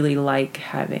really like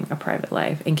having a private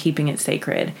life and keeping it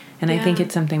sacred. And I think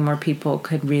it's something more people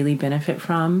could really benefit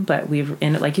from. But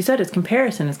like you said, it's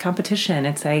comparison, it's competition.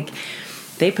 It's like,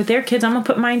 they put their kids, I'm gonna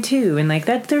put mine too. And like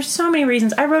that, there's so many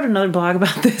reasons. I wrote another blog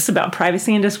about this, about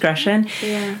privacy and discretion,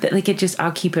 that like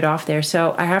I'll keep it off there.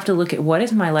 So I have to look at, what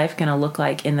is my life gonna look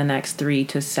like in the next 3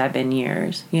 to 7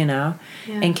 years, you know?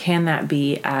 And can that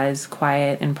be as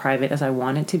quiet and private as I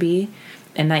want it to be?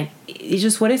 And like, it's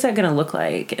just, what is that gonna look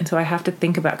like? And so I have to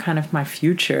think about kind of my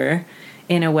future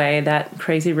in a way that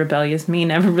crazy rebellious me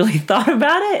never really thought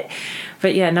about it.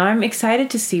 But yeah, now I'm excited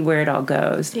to see where it all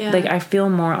goes. Like, I feel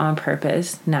more on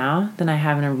purpose now than I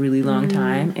have in a really long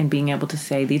time, and being able to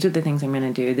say, these are the things I'm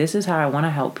going to do. This is how I want to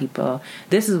help people.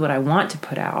 This is what I want to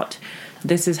put out.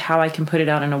 This is how I can put it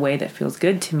out in a way that feels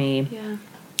good to me.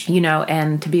 You know,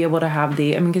 and to be able to have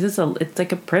because it's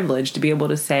like a privilege to be able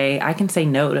to say, I can say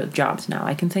no to jobs now.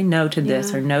 I can say no to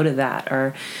this or no to that,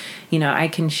 or, you know, I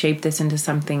can shape this into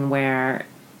something where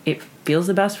it feels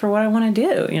the best for what I want to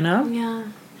do, you know? Yeah.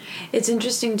 It's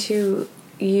interesting too,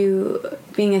 you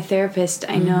being a therapist,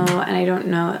 I know, and I don't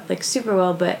know it like super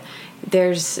well, but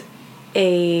there's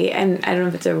and I don't know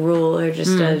if it's a rule or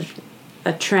just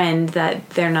a trend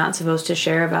that they're not supposed to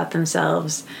share about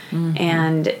themselves.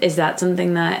 And is that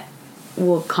something that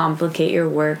will complicate your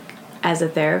work as a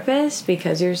therapist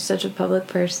because you're such a public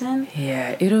person?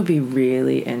 Yeah, it'll be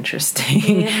really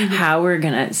interesting how we're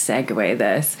gonna segue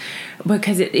this,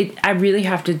 because I really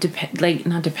have to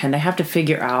I have to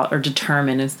figure out, or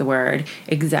determine is the word,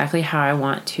 exactly how I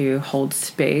want to hold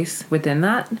space within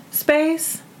that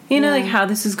space. You know, like how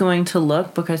this is going to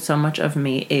look, because so much of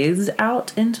me is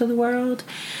out into the world.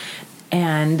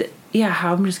 And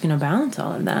how I'm just going to balance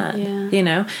all of that, you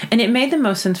know? And it made the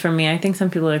most sense for me. I think some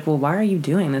people are like, well, why are you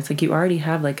doing this? Like, you already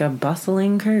have like a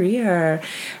bustling career.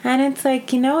 And it's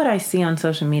like, you know what I see on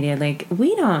social media? Like,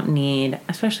 we don't need,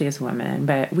 especially as women,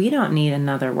 but we don't need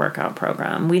another workout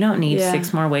program. We don't need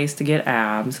 6 more ways to get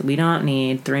abs. We don't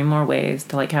need 3 more ways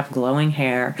to like have glowing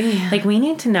hair. Like, we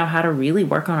need to know how to really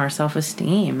work on our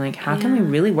self-esteem. Like, how can we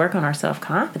really work on our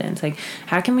self-confidence? Like,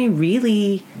 how can we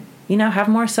really, you know, have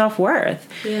more self-worth?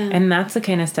 And that's the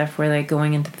kind of stuff where, like,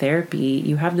 going into therapy,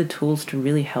 you have the tools to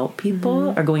really help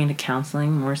people, or going into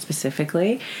counseling more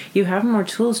specifically, you have more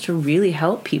tools to really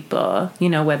help people, you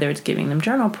know, whether it's giving them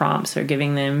journal prompts or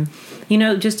giving them, you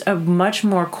know, just a much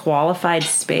more qualified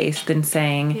space than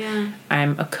saying,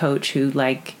 I'm a coach who,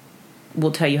 like,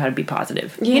 will tell you how to be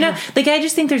positive. Yeah. You know, like, I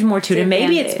just think there's more to it. And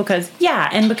maybe it's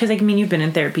Band-Aid. because, like, I mean, you've been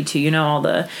in therapy too. You know all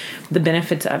the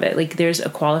benefits of it. Like, there's a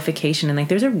qualification, and, like,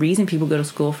 there's a reason people go to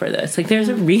school for this. Like, there's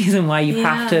a reason why you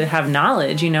have to have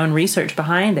knowledge, you know, and research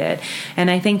behind it.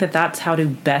 And I think that that's how to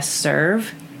best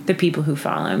serve the people who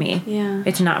follow me. Yeah.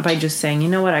 It's not by just saying, you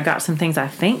know what, I got some things I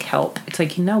think help. It's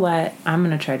like, you know what, I'm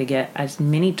going to try to get as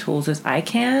many tools as I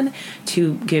can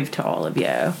to give to all of you.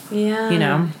 Yeah. You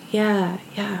know? Yeah.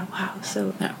 Wow.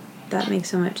 So No. that makes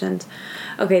so much sense.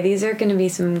 Okay, these are going to be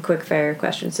some quick fire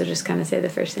questions, so just kind of say the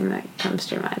first thing that comes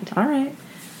to your mind. All right.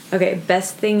 Okay,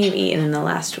 best thing you've eaten in the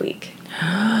last week.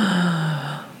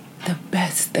 The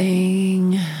best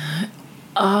thing.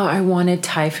 Oh, I wanted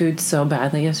Thai food so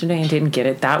badly yesterday and didn't get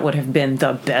it. That would have been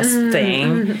the best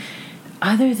thing.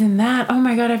 Other than that, oh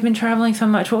my God, I've been traveling so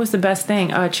much. What was the best thing?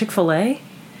 Chick-fil-A.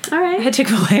 All right. I had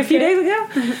Chick-fil-A a few days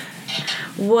ago.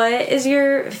 What is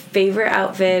your favorite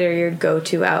outfit or your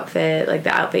go-to outfit? Like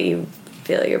the outfit you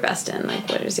feel you're best in? Like,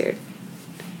 what is your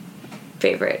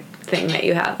favorite thing that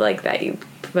you have, like, that you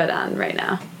put on right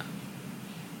now?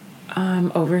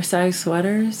 Oversized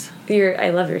sweaters. I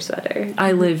love your sweater.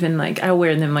 I live in, like, I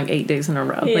wear them like 8 days in a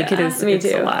row. Yeah, Like, it is. me it's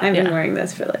too. A lot. I've been wearing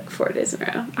this for like 4 days in a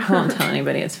row. I won't tell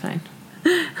anybody. It's fine.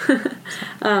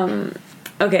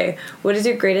 Okay, what is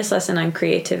your greatest lesson on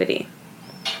creativity?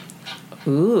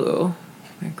 Ooh,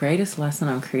 my greatest lesson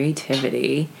on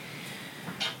creativity.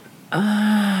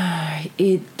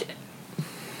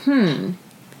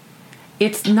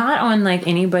 It's not on, like,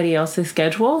 anybody else's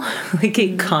schedule. Like,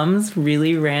 it comes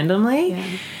really randomly. Yeah.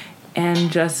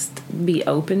 And just be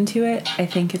open to it. I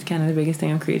think it's kind of the biggest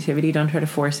thing on creativity. Don't try to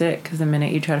force it, because the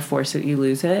minute you try to force it, you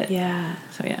lose it. Yeah.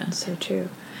 So, yeah. So true.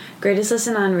 Greatest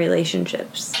lesson on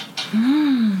relationships.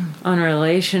 On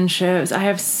relationships. I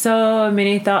have so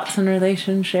many thoughts on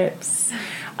relationships.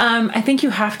 I think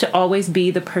you have to always be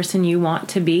the person you want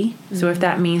to be. So if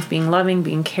that means being loving,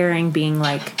 being caring, being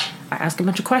like, I ask a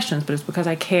bunch of questions, but it's because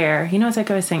I care. You know, it's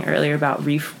like I was saying earlier about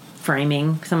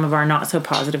reframing some of our not so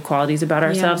positive qualities about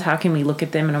ourselves. Yeah. How can we look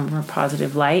at them in a more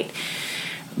positive light?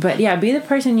 But yeah, be the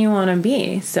person you want to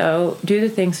be. So do the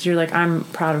things that you're like, I'm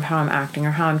proud of how I'm acting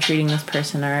or how I'm treating this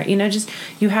person, or, you know, just,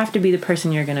 you have to be the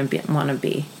person you're going to want to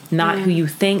be. Not who you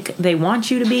think they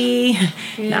want you to be,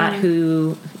 not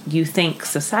who you think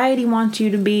society wants you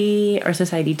to be, or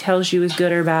society tells you is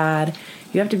good or bad.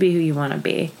 You have to be who you want to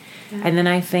be. Yeah. And then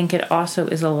I think it also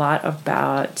is a lot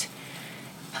about,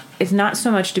 it's not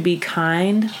so much to be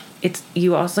kind. It's,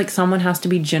 you also, like, someone has to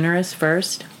be generous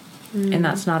first. And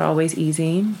that's not always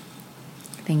easy.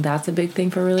 I think that's a big thing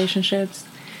for relationships.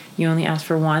 You only asked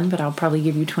for one, but I'll probably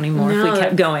give you 20 more if we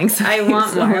kept going. So I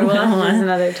want more. We'll have to do this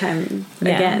another time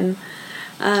again.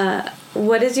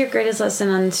 What is your greatest lesson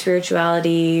on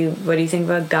spirituality? What do you think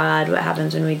about God? What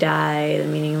happens when we die? The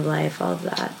meaning of life? All of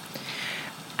that.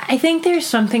 I think there's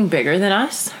something bigger than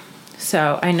us.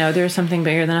 So I know there's something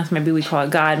bigger than us. Maybe we call it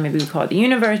God. Maybe we call it the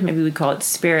universe. Maybe we call it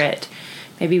spirit.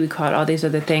 Maybe we call it all these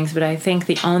other things, but I think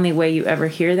the only way you ever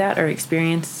hear that or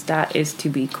experience that is to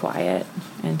be quiet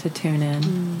and to tune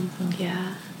in.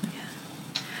 Yeah.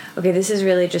 Okay, this is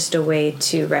really just a way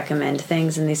to recommend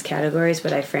things in these categories,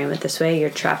 but I frame it this way.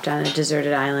 You're trapped on a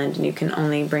deserted island, and you can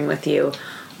only bring with you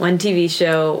one TV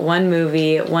show, one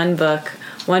movie, one book,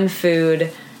 one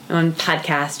food, one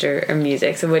podcast, or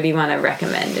music. So what do you want to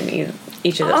recommend in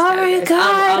each of those categories? Oh my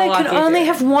God, I'll I can only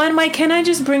have one. Why can't I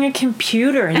just bring a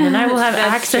computer and then I will have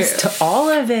access to all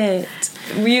of it?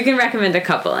 You can recommend a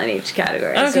couple in each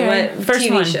category. Okay, So what first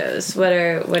TV one. shows? What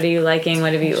are you liking?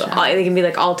 What have you? They can be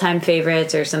like all-time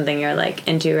favorites or something you're like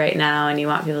into right now and you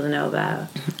want people to know about.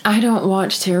 I don't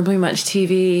watch terribly much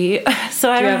TV,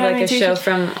 so I Do you don't have like a any show TV.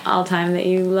 from all time that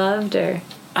you loved, or?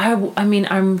 I mean,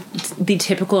 I'm the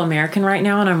typical American right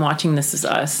now, and I'm watching This Is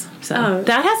Us. So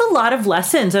that has a lot of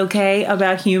lessons, okay,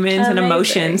 about humans and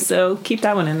emotions. So keep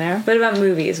that one in there. What about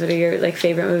movies? What are your like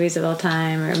favorite movies of all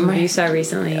time, or a movie you saw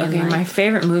recently? Okay, my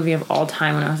favorite movie of all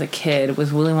time when I was a kid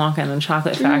was Willy Wonka and the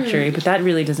Chocolate Factory, but that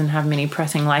really doesn't have many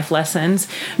pressing life lessons.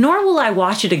 Nor will I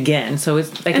watch it again. So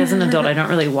it's like as an adult, I don't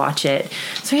really watch it.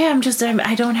 So yeah,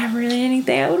 I don't have really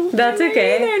anything. That's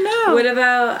okay. Either, no. What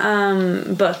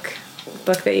about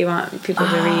book that you want people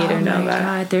to read or know Oh my about?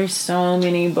 God, there's so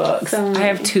many books. So many. I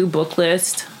have 2 book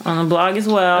lists on the blog as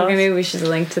well. Okay, maybe we should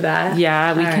link to that.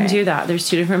 Yeah, we All can right. do that. There's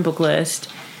 2 different book lists,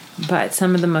 but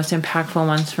some of the most impactful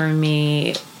ones for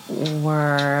me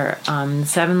were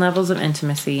 7 Levels of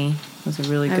Intimacy. It was a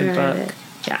really good I've read book. it.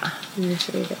 Yeah. You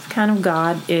should read it. Kind of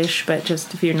God-ish, but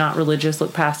just if you're not religious,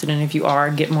 look past it, and if you are,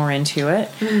 get more into it.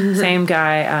 Same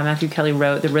guy, Matthew Kelly,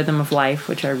 wrote The Rhythm of Life,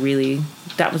 which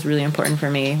that was really important for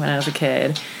me when I was a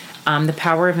kid. The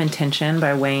Power of Intention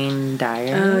by Wayne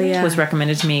Dyer was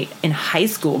recommended to me in high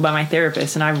school by my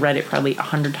therapist, and I've read it probably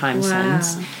 100 times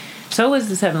since. So was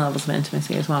The 7 Levels of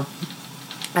Intimacy as well.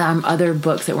 Other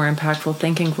books that were impactful,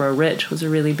 Think and Grow Rich was a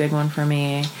really big one for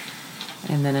me.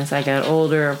 And then as I got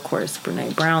older, of course,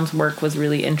 Brene Brown's work was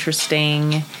really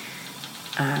interesting.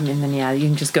 And then, you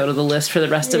can just go to the list for the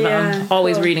rest of them.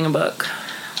 Always reading a book.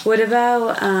 What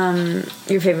about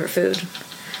your favorite food?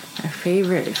 My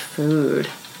favorite food.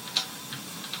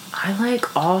 I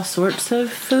like all sorts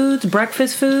of foods.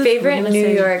 Breakfast foods. Favorite New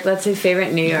York. Let's say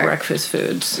favorite New York. Breakfast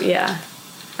foods. Yeah.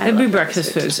 It'd be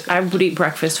breakfast foods. I would eat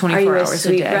breakfast 24 hours a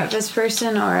day. Are you a sweet breakfast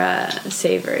person or a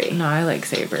savory? No, I like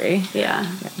savory. Yeah.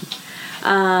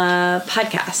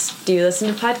 Podcasts. Do you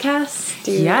listen to podcasts?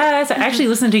 Yes, I actually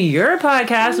listened to your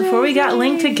podcast before we got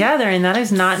linked together, and that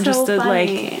is not just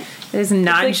it is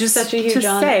not just such a huge to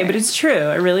honor. Say, but it's true.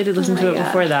 I really did listen to it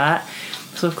before that.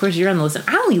 So of course you're on the list.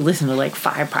 I only listen to like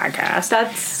 5 podcasts.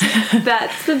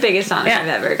 That's the biggest honor I've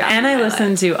ever gotten. And I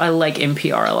listen to like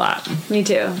NPR a lot. Me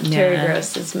too. Yeah. Terry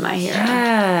Gross is my hero.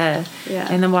 Yeah.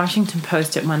 And the Washington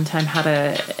Post at one time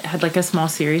had like a small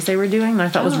series they were doing that I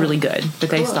thought was really good, but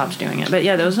they stopped doing it. But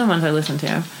yeah, those are the ones I listen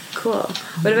to. Cool.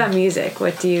 What about music?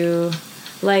 What do you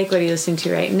like? What are you listening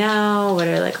to right now? What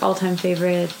are like all-time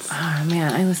favorites? Oh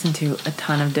man, I listen to a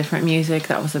ton of different music.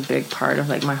 That was a big part of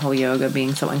like my whole yoga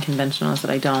being so unconventional, is that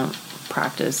I don't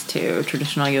practice to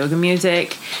traditional yoga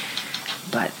music.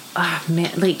 But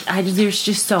man, like there's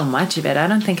just so much of it. I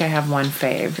don't think I have one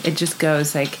fave. It just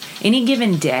goes like any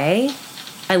given day,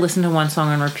 I listen to one song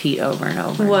on repeat over and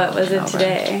over. What was it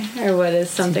today? Or what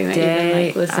is something that you've been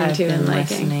like listening to and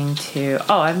liking?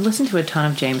 I've listened to a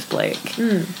ton of James Blake.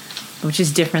 Which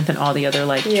is different than all the other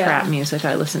trap music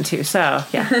I listen to. So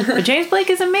yeah, but James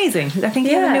Blake is amazing. I think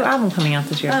he has a new album coming out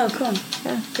this year. Oh, cool!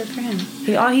 Yeah, good for him.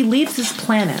 He leaves his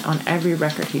planet on every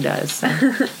record he does. So.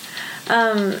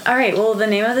 All right. Well, the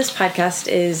name of this podcast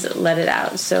is Let It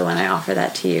Out. So when I offer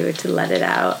that to you to let it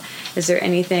out, is there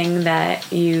anything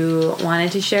that you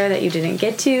wanted to share that you didn't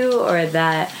get to, or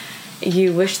that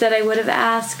you wish that I would have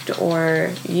asked,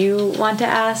 or you want to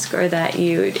ask, or that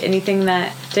anything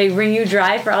that, did I bring you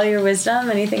dry for all your wisdom?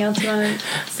 Anything else you want to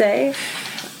say?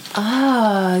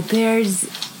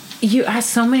 You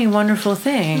asked so many wonderful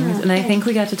things, and I think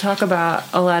we got to talk about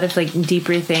a lot of like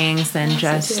deeper things than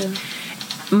just,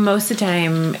 most of the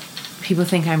time people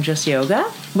think I'm just yoga,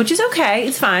 which is okay.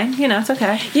 It's fine. It's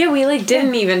okay. Yeah, we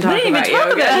didn't even talk about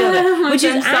yoga. Which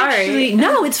is actually,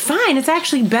 no, it's fine. It's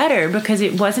actually better because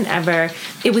it was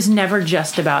never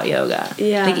just about yoga.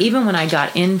 Yeah. Like even when I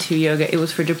got into yoga, it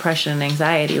was for depression and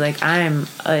anxiety. Like I'm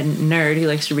a nerd who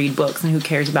likes to read books and who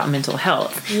cares about mental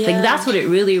health. Yeah. Like that's what it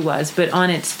really was. But on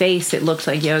its face, it looked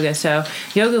like yoga. So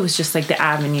yoga was just like the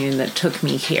avenue that took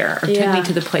me here, or took me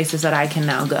to the places that I can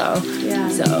now go. Yeah.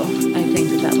 So I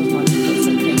think that was wonderful.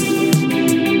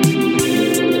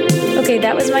 Okay,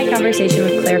 that was my conversation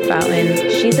with Claire Fountain.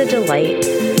 She's a delight.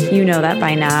 You know that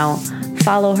by now.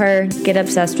 Follow her, get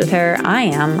obsessed with her. I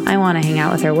want to hang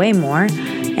out with her way more.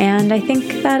 And I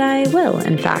think that I will,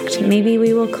 in fact. Maybe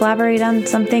we will collaborate on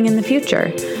something in the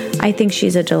future. I think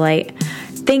she's a delight.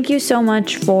 Thank you so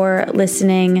much for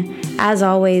listening. As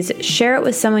always, share it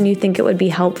with someone you think it would be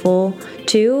helpful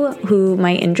to, who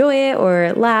might enjoy it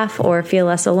or laugh or feel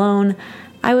less alone.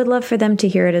 I would love for them to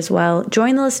hear it as well.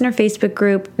 Join the listener Facebook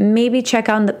group. Maybe check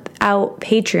out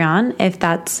Patreon if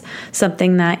that's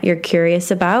something that you're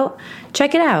curious about.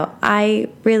 Check it out. I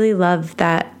really love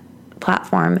that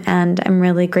platform, and I'm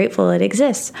really grateful it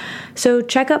exists. So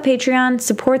check out Patreon,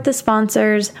 support the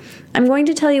sponsors. I'm going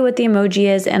to tell you what the emoji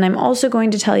is, and I'm also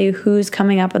going to tell you who's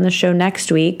coming up on the show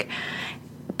next week.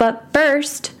 But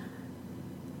first,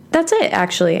 that's it,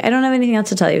 actually. I don't have anything else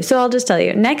to tell you, so I'll just tell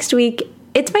you. Next week,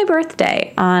 it's my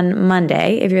birthday on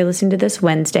Monday. If you're listening to this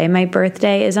Wednesday, my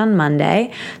birthday is on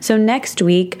Monday. So next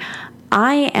week,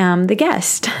 I am the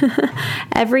guest.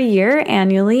 Every year,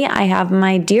 annually, I have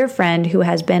my dear friend who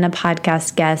has been a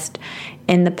podcast guest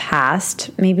in the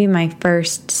past, maybe my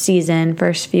first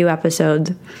few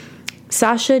episodes,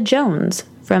 Sasha Jones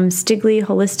from Stigley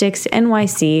Holistics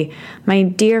NYC. My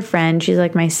dear friend, she's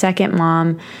like my second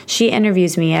mom. She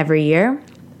interviews me every year.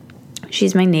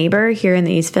 She's my neighbor here in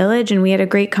the East Village, and we had a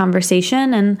great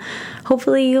conversation, and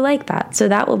hopefully you like that. So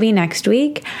that will be next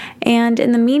week. And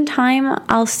in the meantime,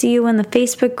 I'll see you in the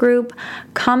Facebook group.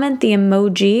 Comment the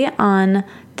emoji on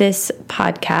this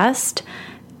podcast,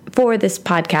 for this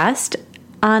podcast,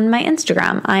 on my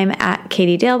Instagram. I'm at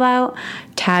Katie Dalebout.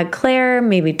 Tag Claire,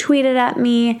 maybe tweet it at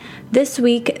me. This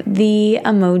week, the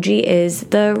emoji is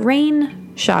the rain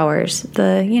showers,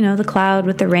 the cloud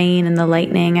with the rain and the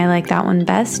lightning. I like that one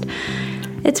best.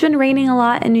 It's been raining a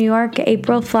lot in New York.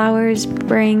 April showers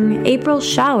bring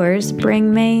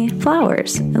May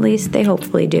flowers. At least they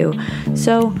hopefully do.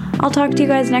 So I'll talk to you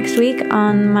guys next week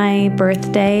on my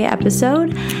birthday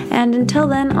episode. And until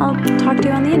then, I'll talk to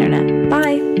you on the internet.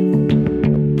 Bye.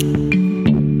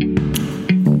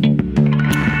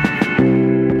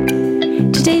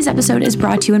 Today's episode is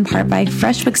brought to you in part by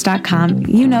FreshBooks.com.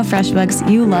 You know FreshBooks.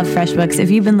 You love FreshBooks.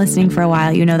 If you've been listening for a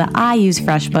while, you know that I use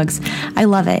FreshBooks. I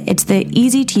love it. It's the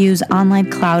easy-to-use online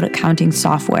cloud accounting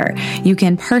software. You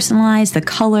can personalize the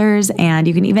colors and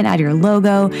you can even add your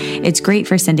logo. It's great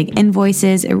for sending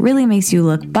invoices. It really makes you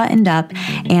look buttoned up,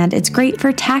 and it's great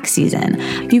for tax season.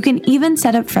 You can even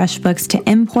set up FreshBooks to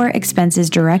import expenses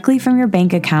directly from your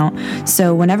bank account.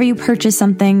 So whenever you purchase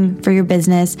something for your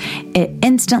business, it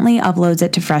instantly uploads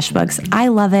it to FreshBooks. I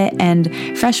love it, and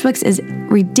FreshBooks is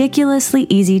ridiculously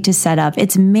easy to set up.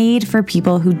 It's made for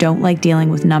people who don't like dealing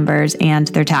with numbers and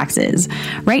their taxes.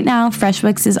 Right now,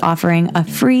 FreshBooks is offering a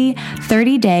free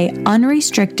 30-day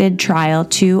unrestricted trial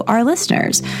to our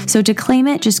listeners. So to claim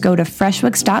it, just go to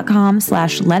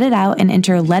freshbooks.com/letitout and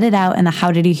enter "Let It Out" in the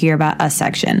 "How did you hear about us"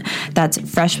 section. That's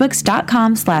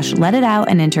freshbooks.com/letitout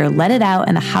and enter "Let It Out"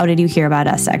 in the "How did you hear about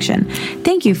us" section.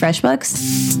 Thank you,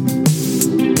 FreshBooks.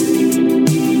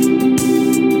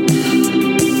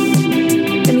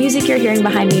 The music you're hearing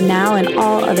behind me now and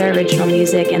all other original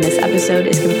music in this episode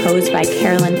is composed by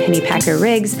Carolyn Pennypacker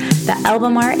Riggs. The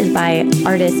album art is by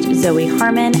artist Zoe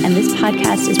Harmon, and this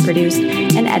podcast is produced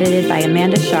and edited by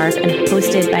Amanda Sharp and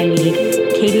hosted by me,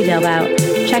 Katie Delbout.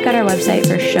 Check out our website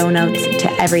for show notes to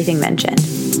everything mentioned.